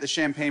big event the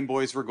Champagne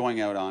Boys were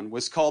going out on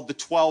was called the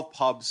 12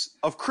 Pubs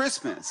of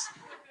Christmas.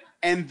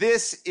 And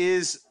this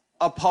is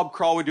a pub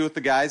crawl we do with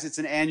the guys. It's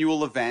an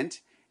annual event.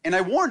 And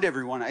I warned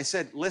everyone. I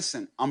said,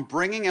 listen, I'm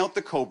bringing out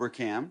the Cobra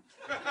Cam.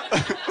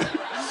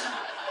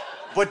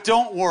 But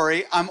don't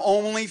worry, I'm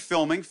only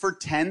filming for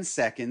 10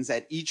 seconds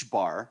at each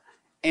bar,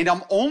 and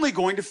I'm only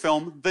going to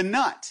film the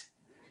nut.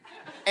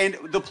 And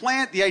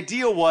the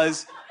idea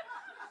was,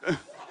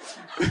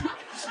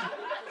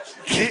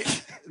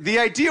 the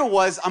idea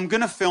was I'm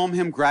going to film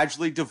him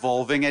gradually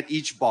devolving at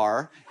each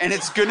bar, and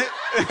it's going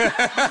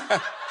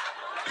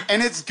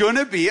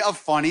to be a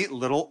funny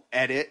little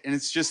edit, and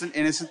it's just an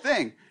innocent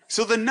thing.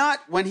 So the nut,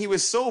 when he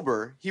was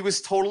sober, he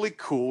was totally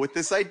cool with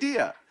this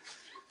idea.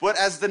 But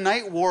as the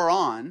night wore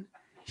on,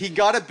 he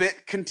got a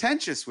bit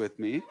contentious with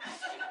me,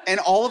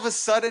 and all of a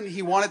sudden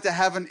he wanted to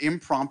have an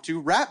impromptu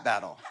rap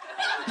battle.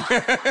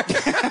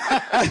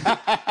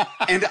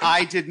 And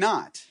I did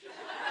not.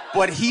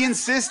 But he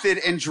insisted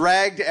and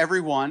dragged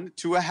everyone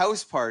to a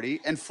house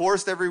party and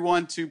forced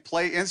everyone to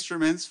play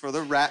instruments for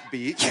the rap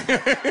beat.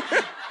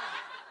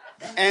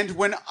 And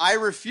when I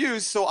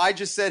refused, so I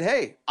just said,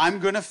 hey, I'm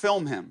going to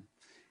film him.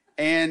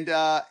 And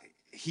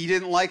he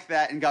didn't like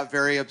that and got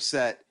very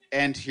upset.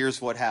 And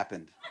here's what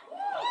happened.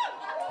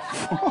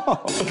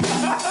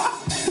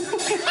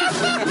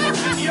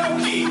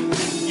 Yogi,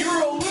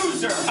 you're a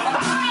loser. That's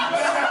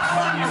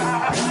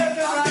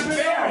not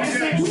fair. His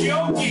name's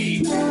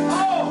Yogi.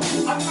 Oh,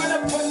 I'm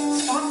gonna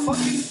stop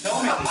fucking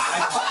filming.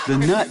 The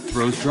Nut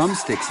throws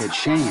drumsticks at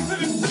Shane.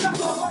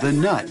 The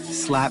Nut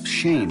slaps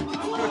Shane. Save it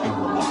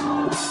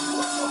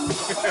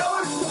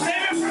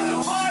for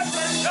the pod,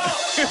 Rachel.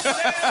 Save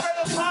it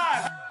for the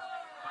pod.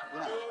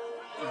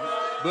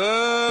 Boo!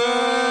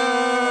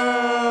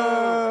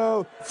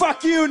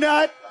 Fuck you,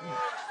 Nut!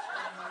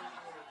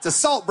 It's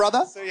assault,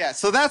 brother.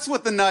 So that's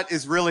what the Nut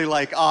is really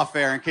like off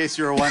air, in case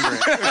you were wondering.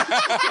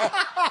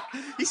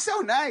 He's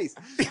so nice.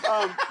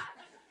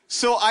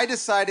 So I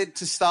decided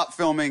to stop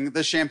filming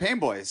the Champagne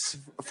Boys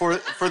for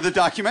the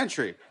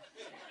documentary.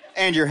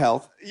 And your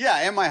health. Yeah,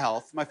 and my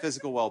health, my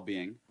physical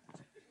well-being.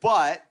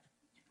 But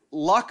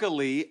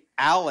luckily,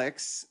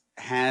 Alex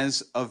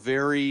has a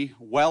very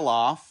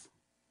well-off,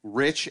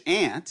 rich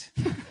aunt.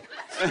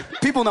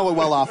 People know what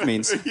well-off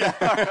means.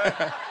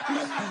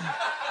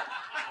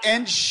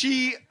 And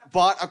she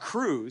bought a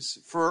cruise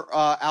for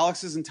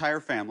Alex's entire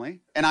family.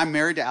 And I'm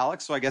married to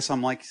Alex, so I guess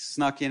I'm like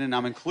snuck in and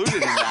I'm included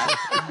in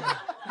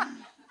that.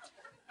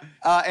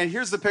 And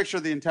here's the picture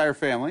of the entire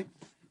family.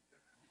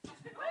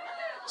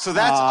 So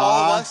that's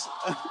all of us.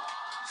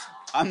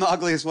 I'm the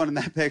ugliest one in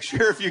that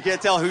picture. If you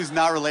can't tell who's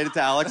not related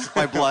to Alex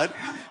by blood.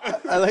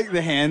 I like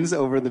the hands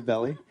over the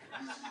belly.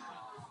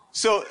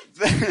 So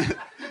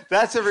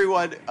that's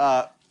everyone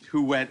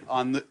who went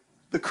on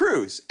the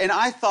cruise. And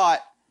I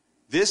thought,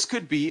 this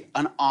could be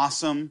an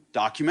awesome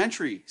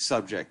documentary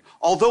subject.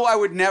 Although I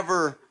would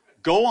never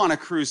go on a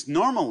cruise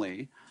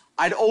normally,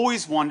 I'd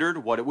always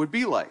wondered what it would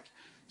be like.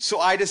 So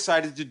I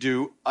decided to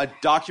do a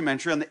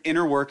documentary on the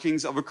inner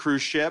workings of a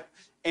cruise ship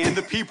and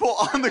the people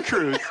on the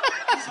cruise.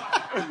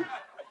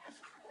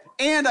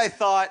 And I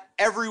thought,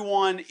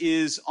 everyone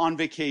is on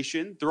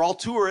vacation. They're all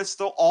tourists.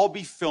 They'll all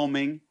be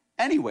filming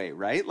anyway,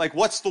 right? Like,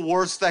 what's the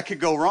worst that could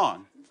go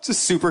wrong? It's a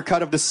super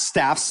cut of the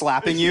staff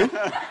slapping you.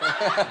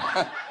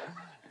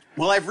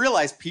 Well, I've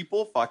realized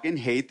people fucking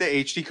hate the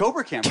HD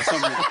Cobra Cam for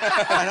some reason.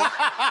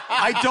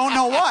 I don't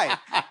know why.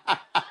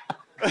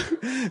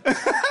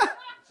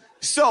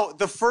 So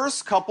the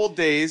first couple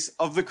days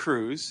of the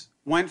cruise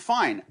went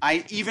fine.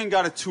 I even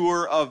got a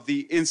tour of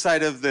the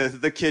inside of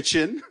the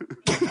kitchen.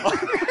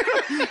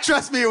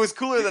 Trust me, it was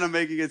cooler than I'm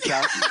making it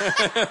sound.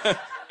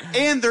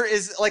 And there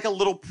is like a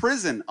little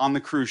prison on the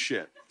cruise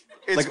ship.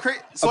 It's like crazy.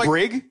 A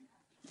brig?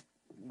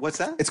 What's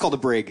that? It's called a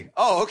brig.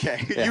 Oh,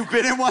 okay. Yeah. You've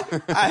been in one?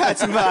 I had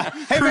some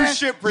hey, cruise man,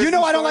 ship prison you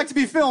know I don't story? like to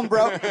be filmed,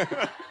 bro.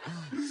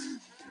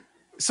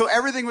 So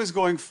everything was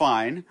going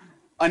fine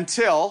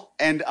until,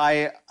 and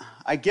I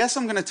guess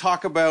I'm going to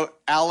talk about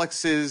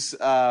Alex's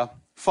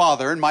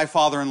father and my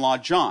father-in-law,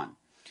 John.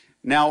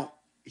 Now,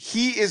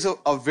 he is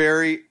a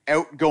very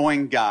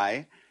outgoing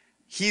guy.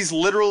 He's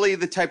literally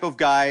the type of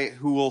guy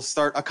who will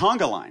start a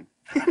conga line.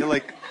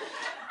 Like,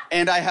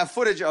 and I have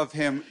footage of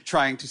him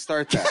trying to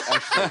start that,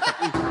 actually.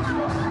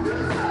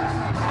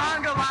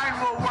 Conga line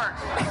will work.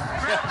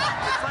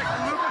 It's like the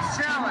Lucas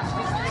Challenge.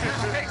 It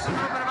just takes a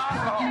little bit of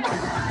alcohol.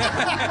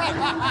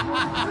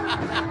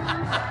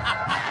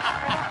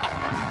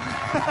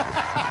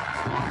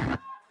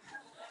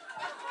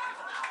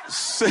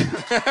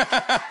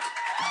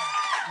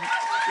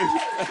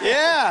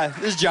 Yeah,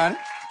 there's John.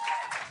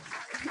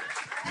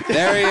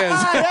 There he is.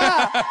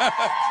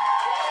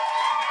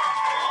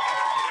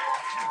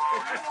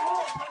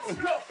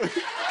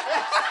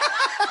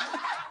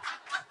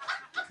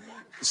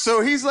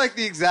 So he's like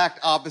the exact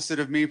opposite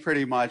of me,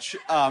 pretty much.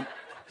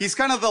 He's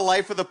kind of the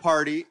life of the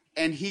party,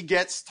 and he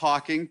gets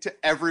talking to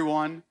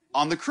everyone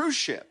on the cruise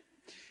ship.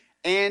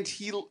 And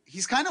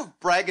he's kind of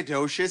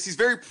braggadocious. He's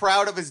very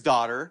proud of his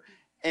daughter,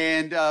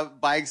 and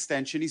by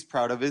extension, he's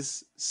proud of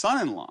his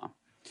son-in-law.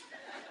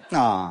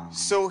 Aww.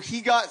 So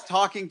he got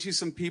talking to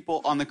some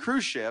people on the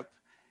cruise ship,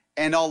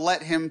 and I'll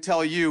let him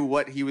tell you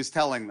what he was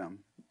telling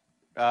them.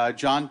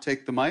 John,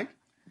 take the mic.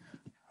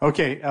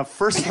 Okay,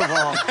 first of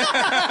all...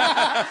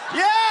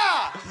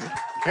 Yeah!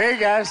 Hey,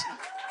 guys.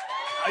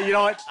 You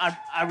know what?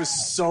 I was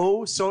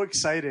so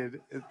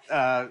excited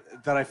that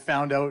I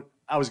found out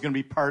I was going to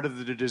be part of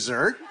the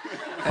dessert.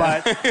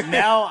 But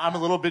now I'm a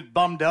little bit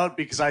bummed out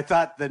because I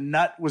thought the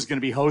Nut was going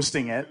to be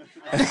hosting it.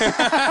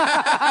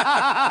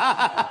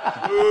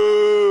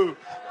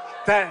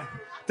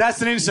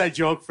 That's an inside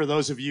joke for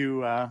those of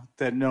you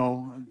that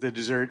know the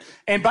dessert.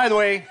 And by the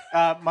way,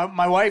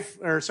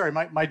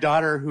 my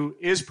daughter who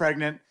is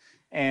pregnant,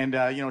 and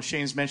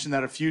Shane's mentioned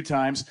that a few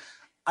times.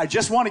 I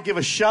just want to give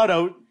a shout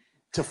out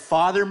to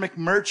Father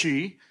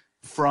McMurtry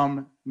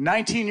from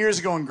 19 years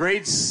ago in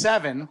grade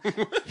 7.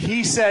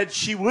 He said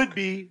she would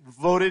be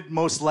voted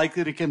most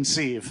likely to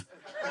conceive.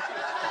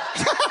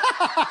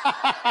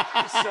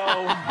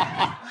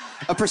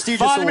 A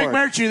prestigious Father award.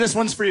 McMurtry, this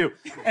one's for you.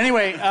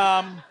 Anyway,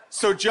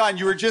 So, John,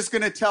 you were just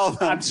going to tell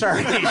them. I'm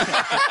sorry.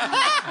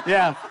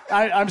 Yeah,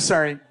 I'm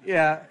sorry.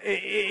 Yeah,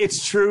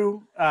 it's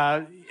true.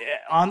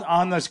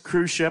 On this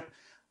cruise ship,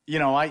 you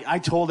know, I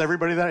told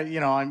everybody that,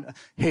 you know,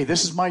 hey,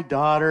 this is my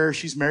daughter.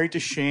 She's married to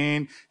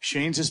Shane.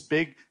 Shane's this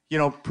big, you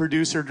know,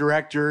 producer,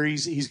 director.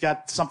 He's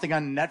got something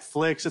on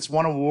Netflix. It's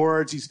won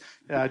awards. He's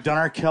done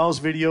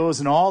Arkell's videos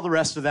and all the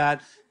rest of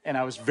that. And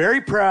I was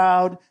very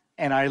proud.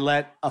 And I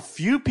let a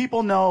few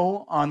people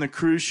know on the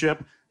cruise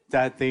ship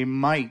that they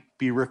might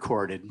be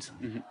recorded.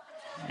 Mm-hmm.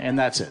 And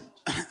that's it.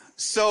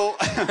 So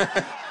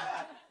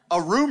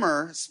a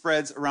rumor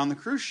spreads around the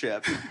cruise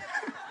ship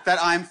that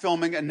I'm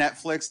filming a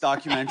Netflix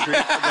documentary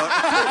about...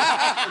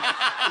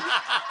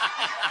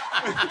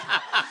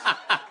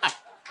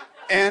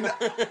 And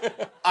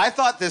I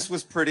thought this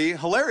was pretty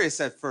hilarious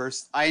at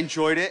first. I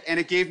enjoyed it, and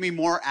it gave me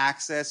more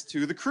access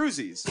to the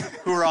cruisies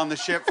who were on the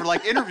ship for,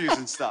 like, interviews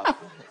and stuff.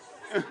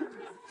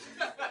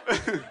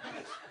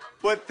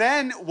 But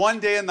then one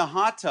day in the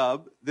hot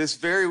tub,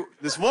 this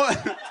woman...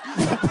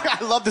 I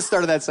love the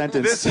start of that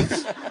sentence.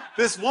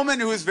 This woman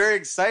who was very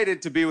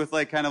excited to be with,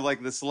 like, kind of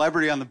like the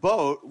celebrity on the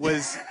boat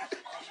was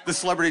the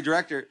celebrity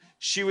director.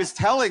 She was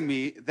telling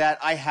me that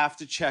I have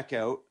to check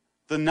out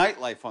the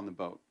nightlife on the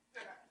boat,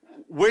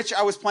 which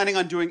I was planning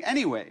on doing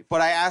anyway.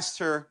 But I asked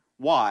her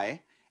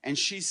why, and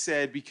she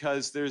said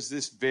because there's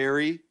this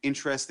very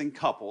interesting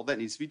couple that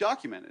needs to be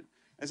documented.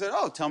 I said,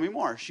 oh, tell me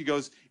more. She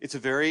goes, it's a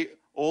very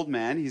old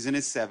man. He's in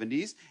his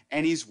 70s,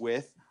 and he's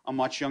with a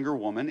much younger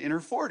woman in her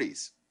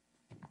 40s.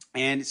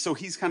 And so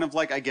he's kind of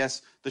like, I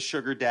guess, the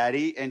sugar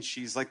daddy, and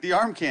she's like the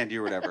arm candy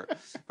or whatever.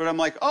 But I'm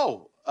like,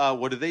 oh,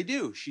 what do they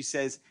do? She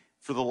says,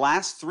 for the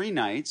last 3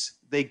 nights,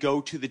 they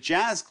go to the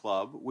jazz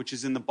club, which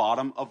is in the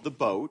bottom of the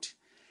boat,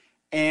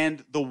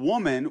 and the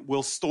woman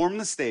will storm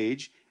the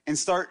stage and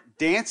start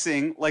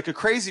dancing like a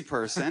crazy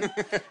person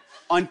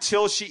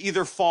until she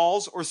either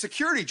falls or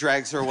security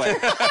drags her away.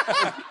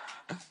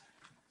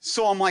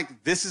 So I'm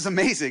like, this is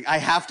amazing. I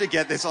have to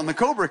get this on the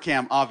Cobra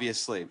Cam,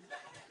 obviously.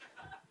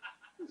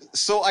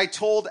 So I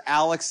told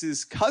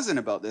Alex's cousin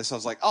about this. I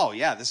was like, oh,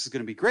 yeah, this is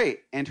going to be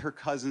great. And her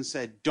cousin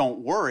said, don't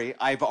worry,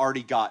 I've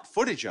already got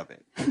footage of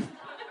it.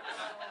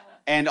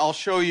 And I'll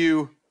show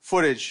you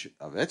footage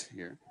of it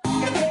here.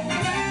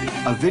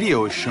 A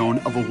video is shown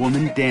of a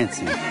woman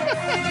dancing.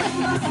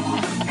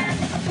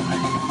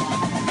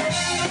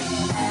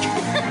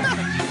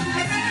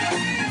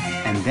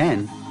 And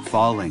then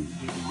falling.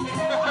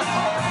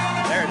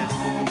 There it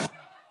is.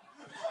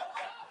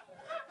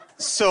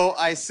 So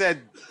I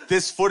said,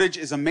 this footage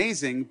is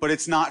amazing, but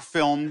it's not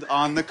filmed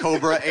on the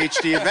Cobra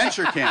HD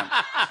Adventure Cam.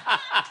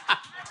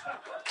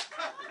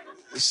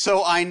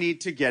 So I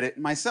need to get it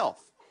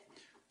myself.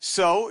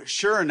 So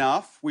sure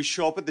enough, we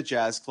show up at the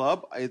jazz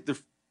club. The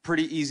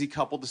pretty easy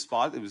couple to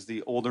spot. It was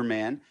the older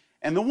man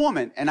and the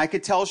woman. And I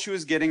could tell she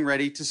was getting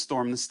ready to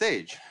storm the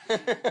stage.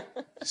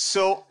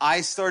 So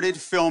I started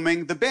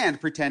filming the band,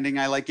 pretending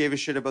I like gave a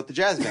shit about the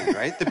jazz band,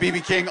 right? The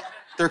BB King,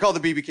 they're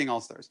called the BB King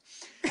All-Stars.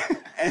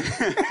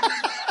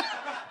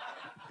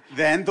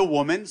 Then the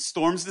woman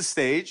storms the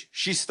stage.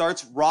 She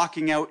starts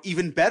rocking out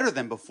even better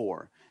than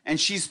before. And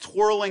she's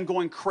twirling,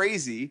 going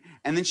crazy.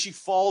 And then she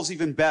falls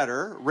even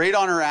better, right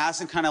on her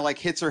ass and kind of like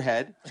hits her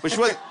head. But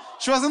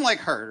she wasn't like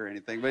hurt or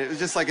anything, but it was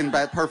just like in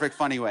that perfect,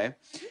 funny way.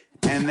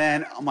 And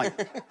then I'm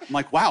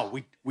like, wow,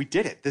 we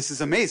did it. This is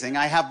amazing.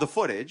 I have the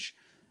footage.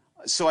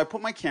 So I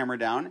put my camera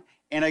down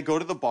and I go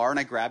to the bar and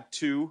I grab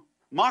 2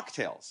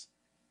 mocktails.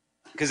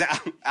 Because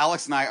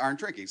Alex and I aren't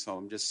drinking, so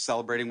I'm just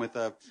celebrating with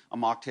a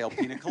mocktail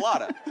pina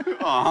colada.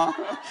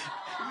 Uh-huh.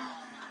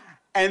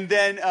 And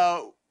then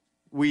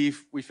we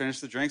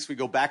finish the drinks. We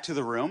go back to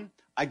the room.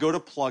 I go to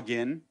plug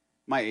in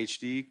my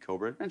HD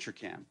Cobra Adventure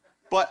Cam,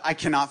 but I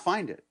cannot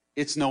find it.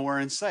 It's nowhere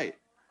in sight.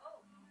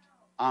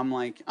 I'm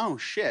like, oh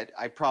shit!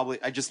 I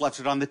just left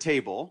it on the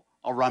table.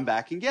 I'll run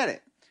back and get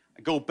it.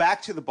 I go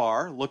back to the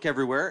bar, look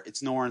everywhere.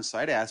 It's nowhere in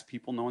sight. I ask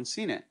people, no one's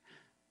seen it.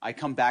 I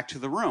come back to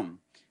the room.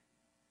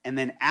 And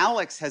then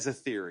Alex has a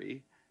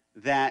theory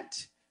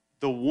that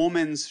the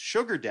woman's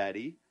sugar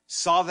daddy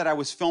saw that I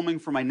was filming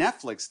for my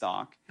Netflix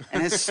doc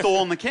and has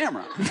stolen the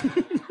camera.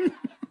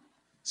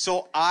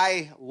 So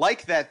I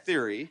like that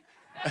theory.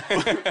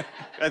 I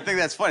think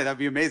that's funny. That would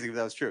be amazing if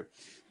that was true.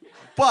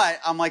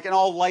 But I'm like, in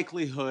all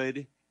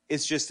likelihood,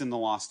 it's just in the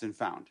lost and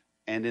found.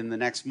 And in the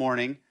next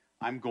morning,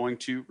 I'm going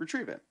to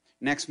retrieve it.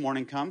 Next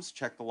morning comes,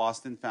 check the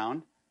lost and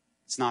found.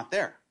 It's not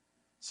there.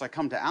 So I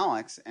come to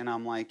Alex and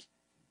I'm like,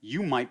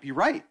 you might be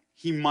right.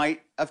 He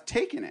might have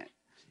taken it.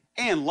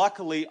 And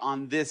luckily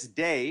on this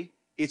day,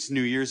 it's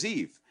New Year's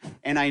Eve.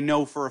 And I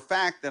know for a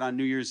fact that on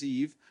New Year's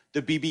Eve,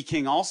 the BB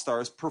King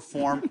All-Stars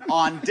perform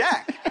on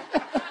deck.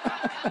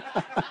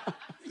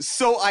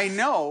 So I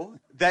know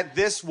that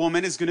this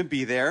woman is going to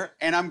be there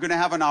and I'm going to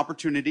have an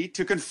opportunity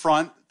to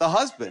confront the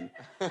husband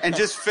and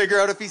just figure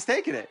out if he's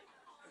taken it.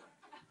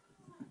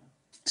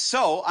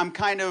 So I'm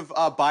kind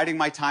of biding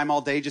my time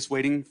all day, just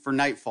waiting for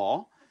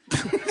nightfall.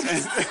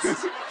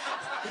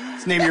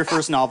 Name your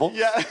first novel.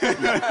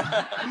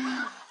 Yeah.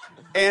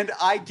 And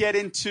I get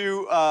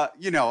into,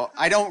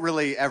 I don't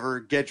really ever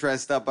get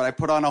dressed up, but I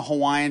put on a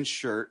Hawaiian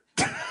shirt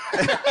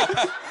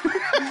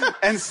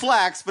and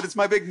slacks, but it's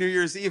my big New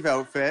Year's Eve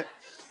outfit.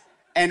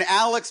 And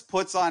Alex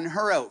puts on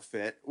her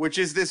outfit, which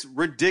is this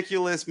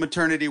ridiculous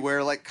maternity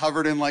wear, like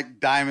covered in like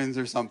diamonds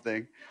or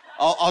something.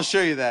 I'll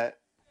show you that.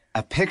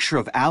 A picture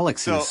of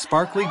Alex in a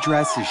sparkly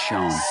dress is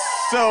shown.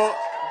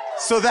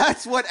 So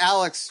that's what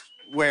Alex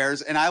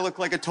wears, and I look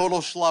like a total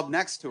schlub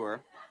next to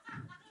her.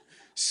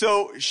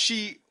 So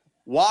she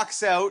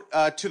walks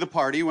out to the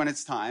party when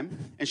it's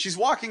time, and she's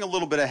walking a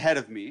little bit ahead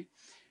of me.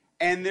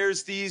 And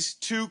there's these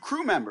 2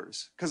 crew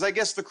members, because I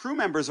guess the crew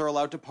members are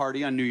allowed to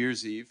party on New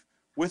Year's Eve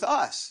with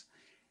us.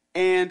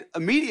 And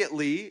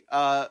immediately,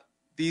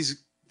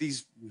 these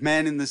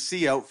men in the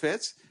sea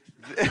outfits,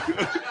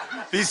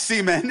 these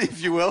seamen,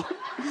 if you will,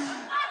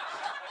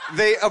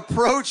 they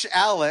approach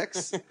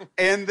Alex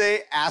and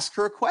they ask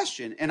her a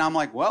question. And I'm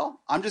like, well,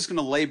 I'm just going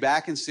to lay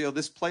back and see how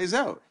this plays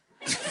out.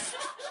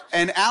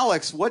 And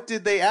Alex, what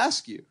did they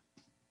ask you?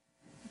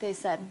 They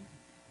said,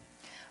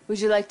 would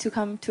you like to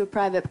come to a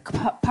private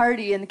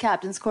party in the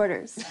captain's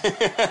quarters?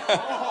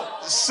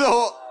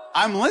 So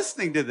I'm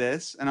listening to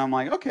this and I'm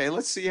like, okay,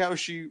 let's see how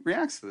she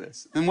reacts to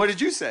this. And what did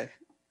you say?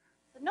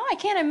 No, I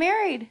can't. I'm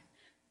married.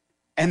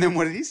 And then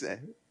what did he say?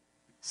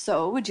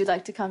 So, would you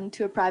like to come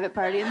to a private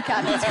party in the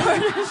captain's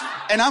quarters?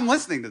 And I'm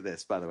listening to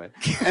this, by the way.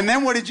 And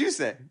then what did you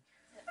say?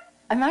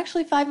 I'm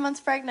actually 5 months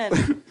pregnant.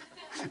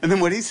 And then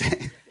what did he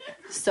say?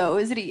 So,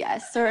 is it a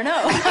yes or a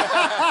no?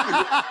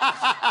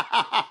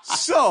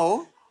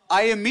 So,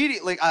 I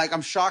immediately,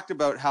 I'm shocked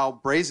about how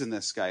brazen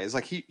this guy is.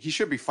 Like, he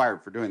should be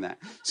fired for doing that.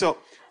 So,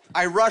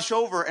 I rush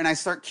over and I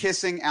start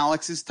kissing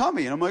Alex's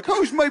tummy. And I'm like,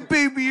 how's my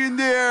baby in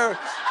there?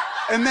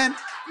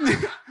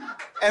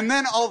 And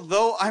then,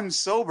 although I'm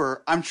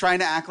sober, I'm trying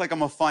to act like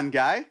I'm a fun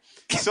guy.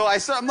 So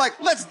I'm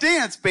like, let's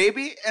dance,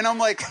 baby. And I'm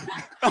like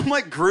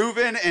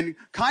grooving and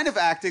kind of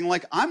acting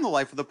like I'm the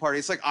life of the party.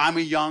 It's like I'm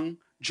a young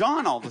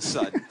John all of a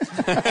sudden.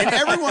 And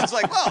everyone's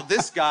like, well,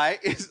 this guy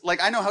is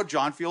like, I know how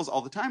John feels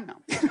all the time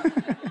now.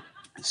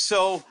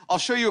 So I'll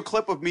show you a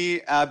clip of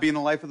me being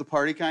the life of the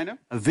party, kind of.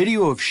 A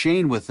video of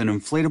Shane with an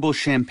inflatable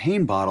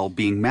champagne bottle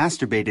being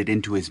masturbated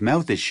into his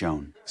mouth is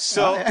shown.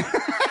 So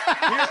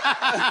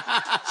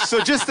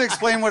just to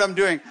explain what I'm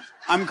doing,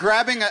 I'm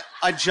grabbing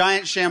a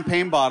giant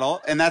champagne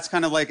bottle, and that's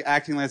kind of like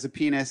acting as a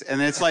penis,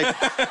 and it's like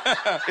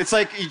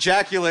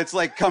ejaculate's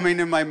like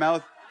coming in my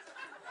mouth.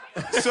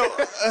 So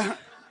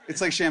it's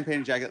like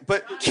champagne ejaculate.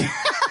 But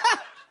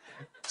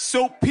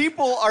so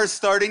people are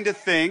starting to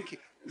think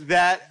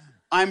that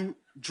I'm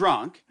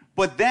drunk,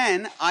 but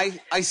then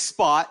I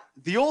spot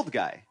the old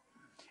guy.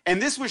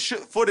 And this was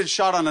footage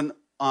shot on an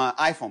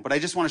iPhone, but I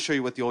just want to show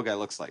you what the old guy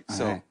looks like.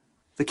 So. Right.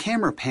 The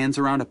camera pans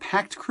around a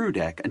packed crew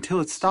deck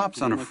until it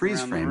stops on a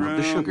freeze frame of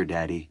the sugar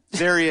daddy.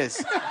 There he is.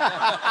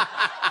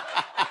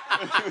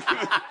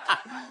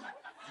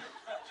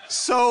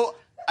 So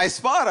I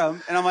spot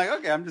him, and I'm like,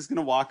 okay, I'm just going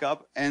to walk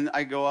up. And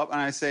I go up, and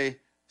I say,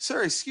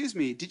 sir, excuse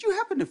me, did you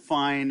happen to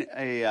find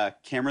a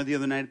camera the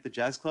other night at the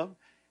jazz club?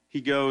 He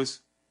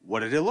goes,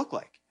 what did it look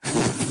like?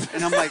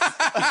 And I'm like,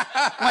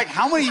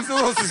 how many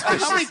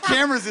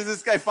cameras is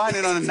this guy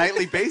finding on a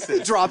nightly basis?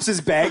 He drops his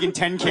bag and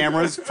 10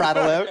 cameras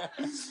prattle out.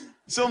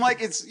 So I'm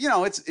like,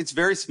 it's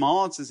very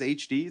small. It says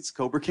HD. It's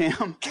Cobra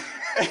Cam.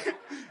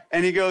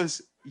 And he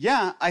goes,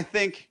 yeah, I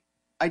think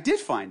I did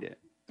find it.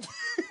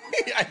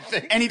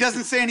 And he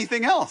doesn't say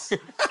anything else.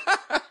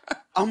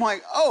 I'm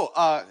like,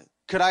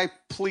 could I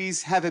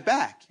please have it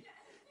back?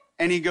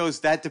 And he goes,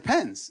 that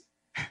depends.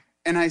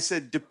 And I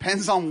said,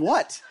 depends on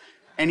what?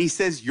 And he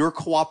says, your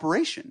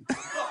cooperation.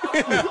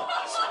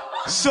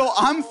 So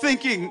I'm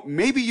thinking,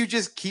 maybe you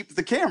just keep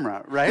the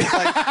camera, right?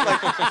 Like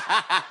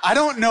I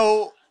don't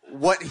know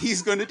what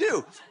he's going to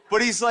do.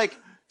 But he's like,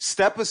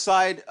 step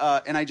aside,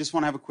 and I just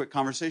want to have a quick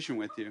conversation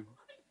with you.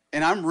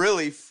 And I'm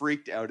really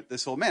freaked out at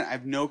this old man. I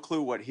have no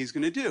clue what he's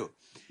going to do.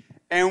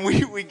 And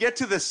we get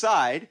to the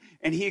side,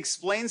 and he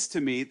explains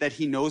to me that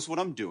he knows what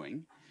I'm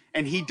doing,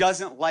 and he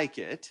doesn't like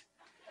it.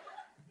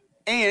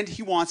 And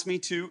he wants me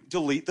to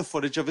delete the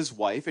footage of his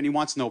wife, and he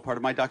wants no part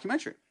of my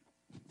documentary.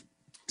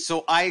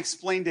 So I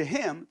explained to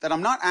him that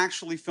I'm not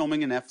actually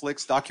filming a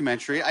Netflix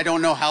documentary. I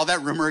don't know how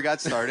that rumor got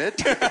started.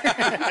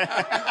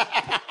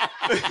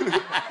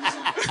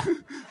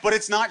 But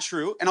it's not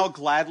true, and I'll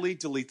gladly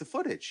delete the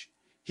footage.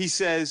 He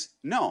says,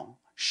 no,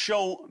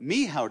 show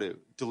me how to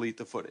delete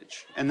the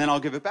footage, and then I'll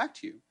give it back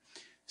to you.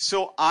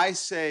 So I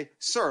say,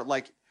 sir,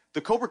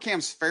 the Cobra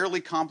Cam's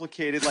fairly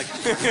complicated.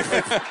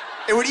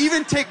 It would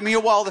even take me a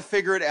while to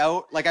figure it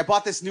out. I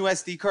bought this new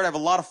SD card. I have a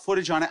lot of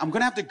footage on it. I'm going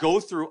to have to go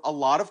through a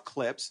lot of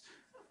clips,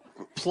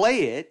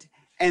 play it,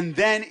 and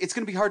then it's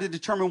going to be hard to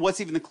determine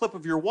what's even the clip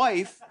of your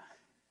wife.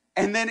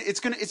 And then it's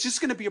just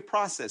going to be a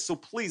process. So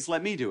please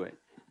let me do it.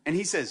 And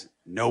he says,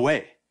 no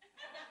way.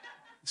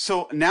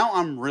 So now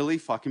I'm really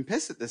fucking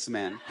pissed at this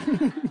man.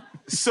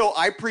 So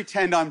I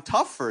pretend I'm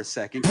tough for a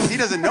second because he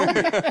doesn't know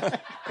me.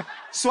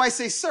 So I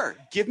say, sir,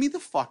 give me the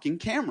fucking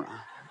camera.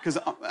 Because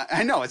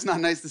I know it's not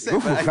nice to say.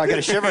 Ooh, I got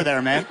a shiver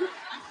there, man.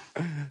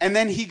 And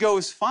then he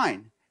goes,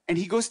 fine. And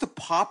he goes to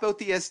pop out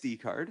the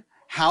SD card.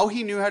 How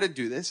he knew how to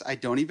do this, I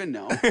don't even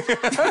know.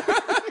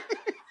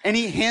 And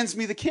he hands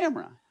me the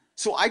camera.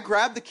 So I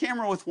grab the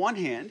camera with one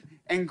hand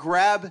and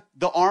grab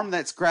the arm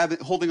that's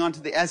holding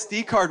onto the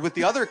SD card with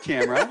the other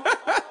camera.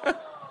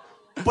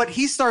 But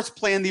he starts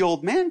playing the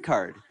old man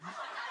card.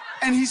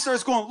 And he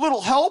starts going,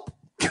 little help,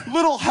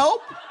 little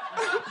help.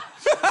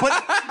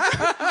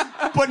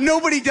 But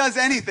nobody does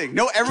anything.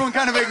 No, everyone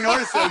kind of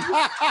ignores him.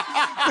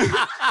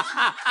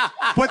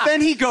 But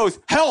then he goes,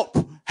 help,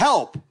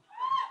 help.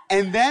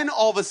 And then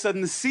all of a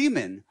sudden the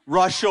seamen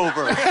rush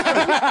over.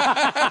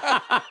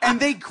 And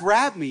they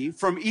grab me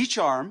from each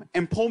arm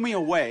and pull me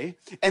away.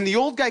 And the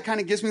old guy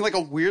kind of gives me like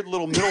a weird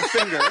little middle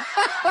finger.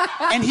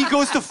 And he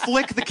goes to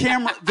flick the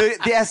camera, the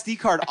SD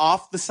card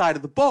off the side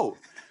of the boat.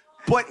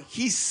 But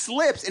he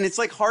slips, and it's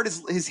like hard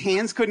as his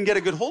hands couldn't get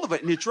a good hold of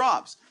it, and it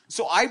drops.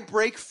 So I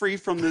break free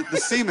from the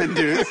seaman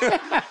dude,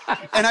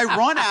 and I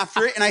run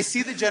after it, and I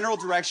see the general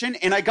direction,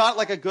 and I got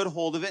like a good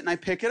hold of it, and I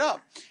pick it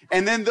up.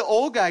 And then the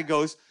old guy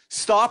goes,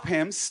 stop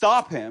him,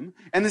 stop him.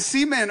 And the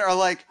seamen are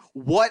like,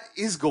 what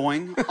is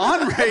going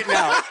on right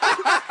now?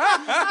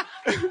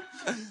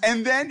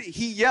 And then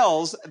he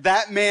yells,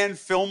 that man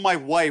filmed my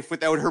wife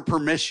without her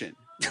permission.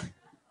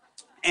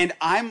 And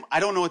I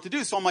don't know what to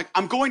do. So I'm like,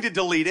 I'm going to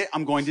delete it.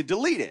 I'm going to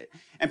delete it.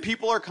 And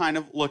people are kind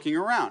of looking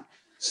around.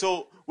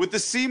 So with the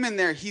seaman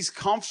there, he's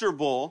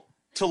comfortable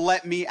to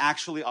let me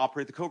actually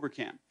operate the Cobra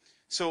Cam.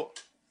 So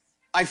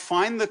I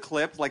find the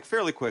clip like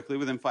fairly quickly,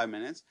 within 5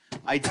 minutes.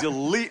 I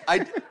delete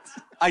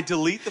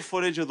the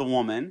footage of the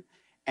woman,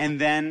 and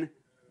then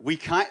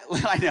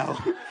I know.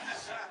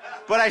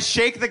 But I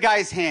shake the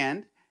guy's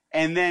hand.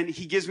 And then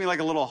he gives me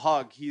like a little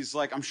hug. He's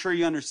like, I'm sure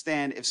you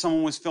understand. If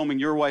someone was filming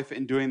your wife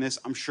and doing this,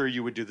 I'm sure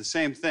you would do the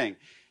same thing.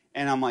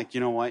 And I'm like,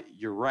 you know what?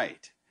 You're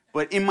right.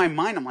 But in my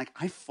mind, I'm like,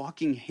 I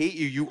fucking hate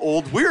you, you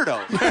old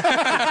weirdo. Like,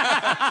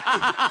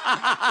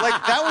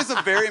 that was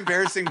a very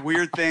embarrassing,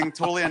 weird thing,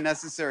 totally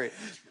unnecessary.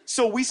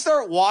 So we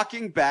start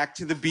walking back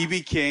to the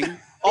BB King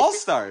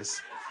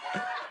All-Stars.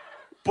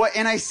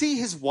 And I see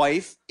his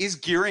wife is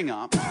gearing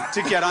up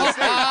to get on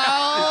stage.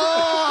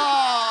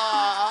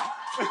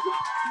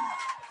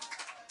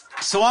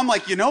 So I'm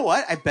like, you know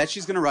what? I bet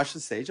she's going to rush the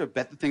stage. I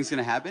bet the thing's going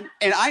to happen.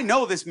 And I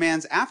know this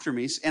man's after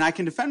me, and I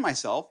can defend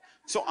myself.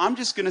 So I'm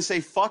just going to say,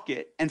 fuck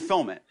it, and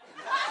film it.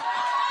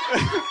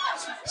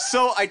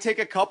 So I take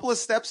a couple of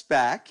steps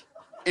back,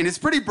 and it's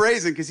pretty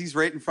brazen because he's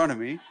right in front of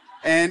me.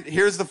 And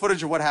here's the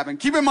footage of what happened.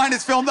 Keep in mind,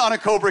 it's filmed on a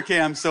Cobra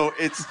Cam, so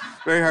it's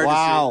very hard to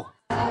see.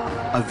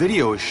 A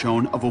video is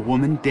shown of a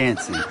woman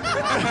dancing.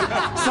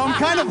 So I'm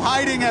kind of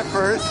hiding at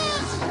first.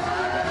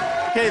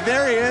 Okay,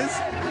 there he is.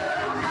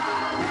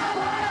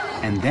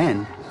 And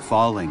then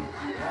falling.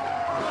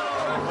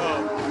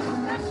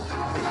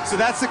 So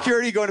that's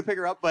security going to pick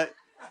her up, but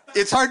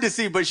it's hard to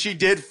see, but she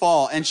did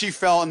fall, and she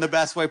fell in the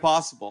best way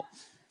possible.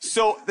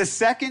 So the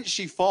second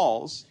she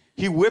falls,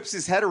 he whips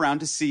his head around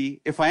to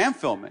see if I am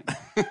filming.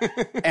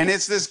 And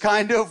it's this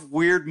kind of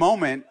weird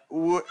moment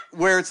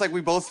where it's like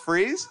we both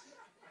freeze,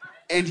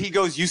 and he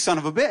goes, you son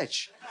of a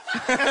bitch.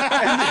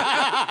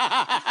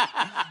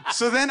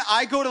 So then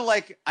I go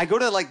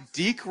to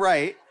deke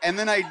right, and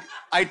then I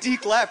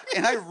deke left,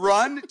 and I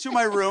run to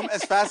my room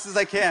as fast as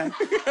I can,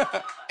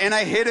 and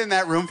I hid in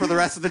that room for the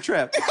rest of the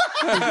trip.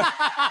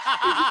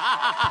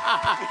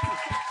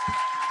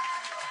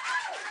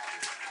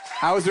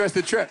 How was the rest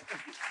of the trip?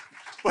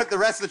 But the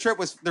rest of the trip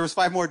there was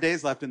 5 more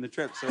days left in the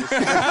trip, so it was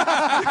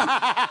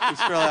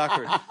fairly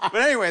awkward.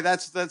 But anyway,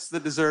 that's the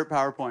dessert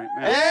PowerPoint,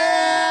 man.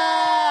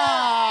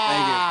 Yeah!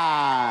 Thank you.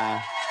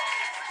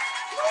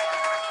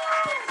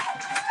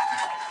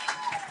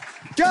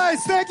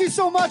 Guys, thank you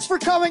so much for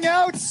coming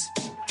out.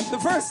 The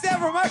first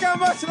ever Mike on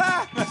Much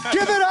Live.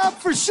 Give it up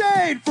for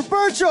Shane, for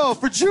Virgil,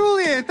 for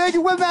Julian. Thank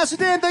you, Webmaster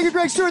Dan. Thank you,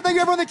 Greg Stewart. Thank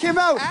you, everyone that came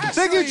out. Ashley,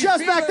 thank you, Jess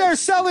back there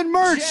selling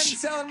merch. Jen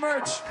selling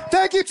merch.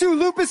 Thank you to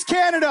Lupus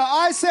Canada.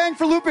 I sang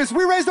for Lupus.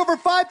 We raised over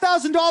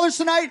 $5,000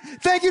 tonight.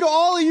 Thank you to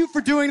all of you for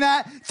doing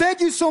that.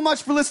 Thank you so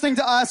much for listening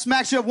to us.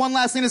 Max, you have one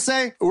last thing to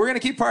say? We're going to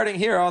keep partying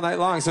here all night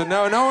long, so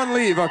no one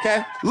leave,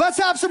 okay? Let's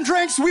have some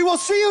drinks. We will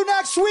see you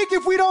next week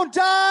if we don't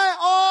die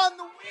on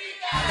the weekend.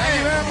 Thank you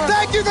very much.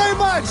 Thank you very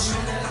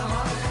much.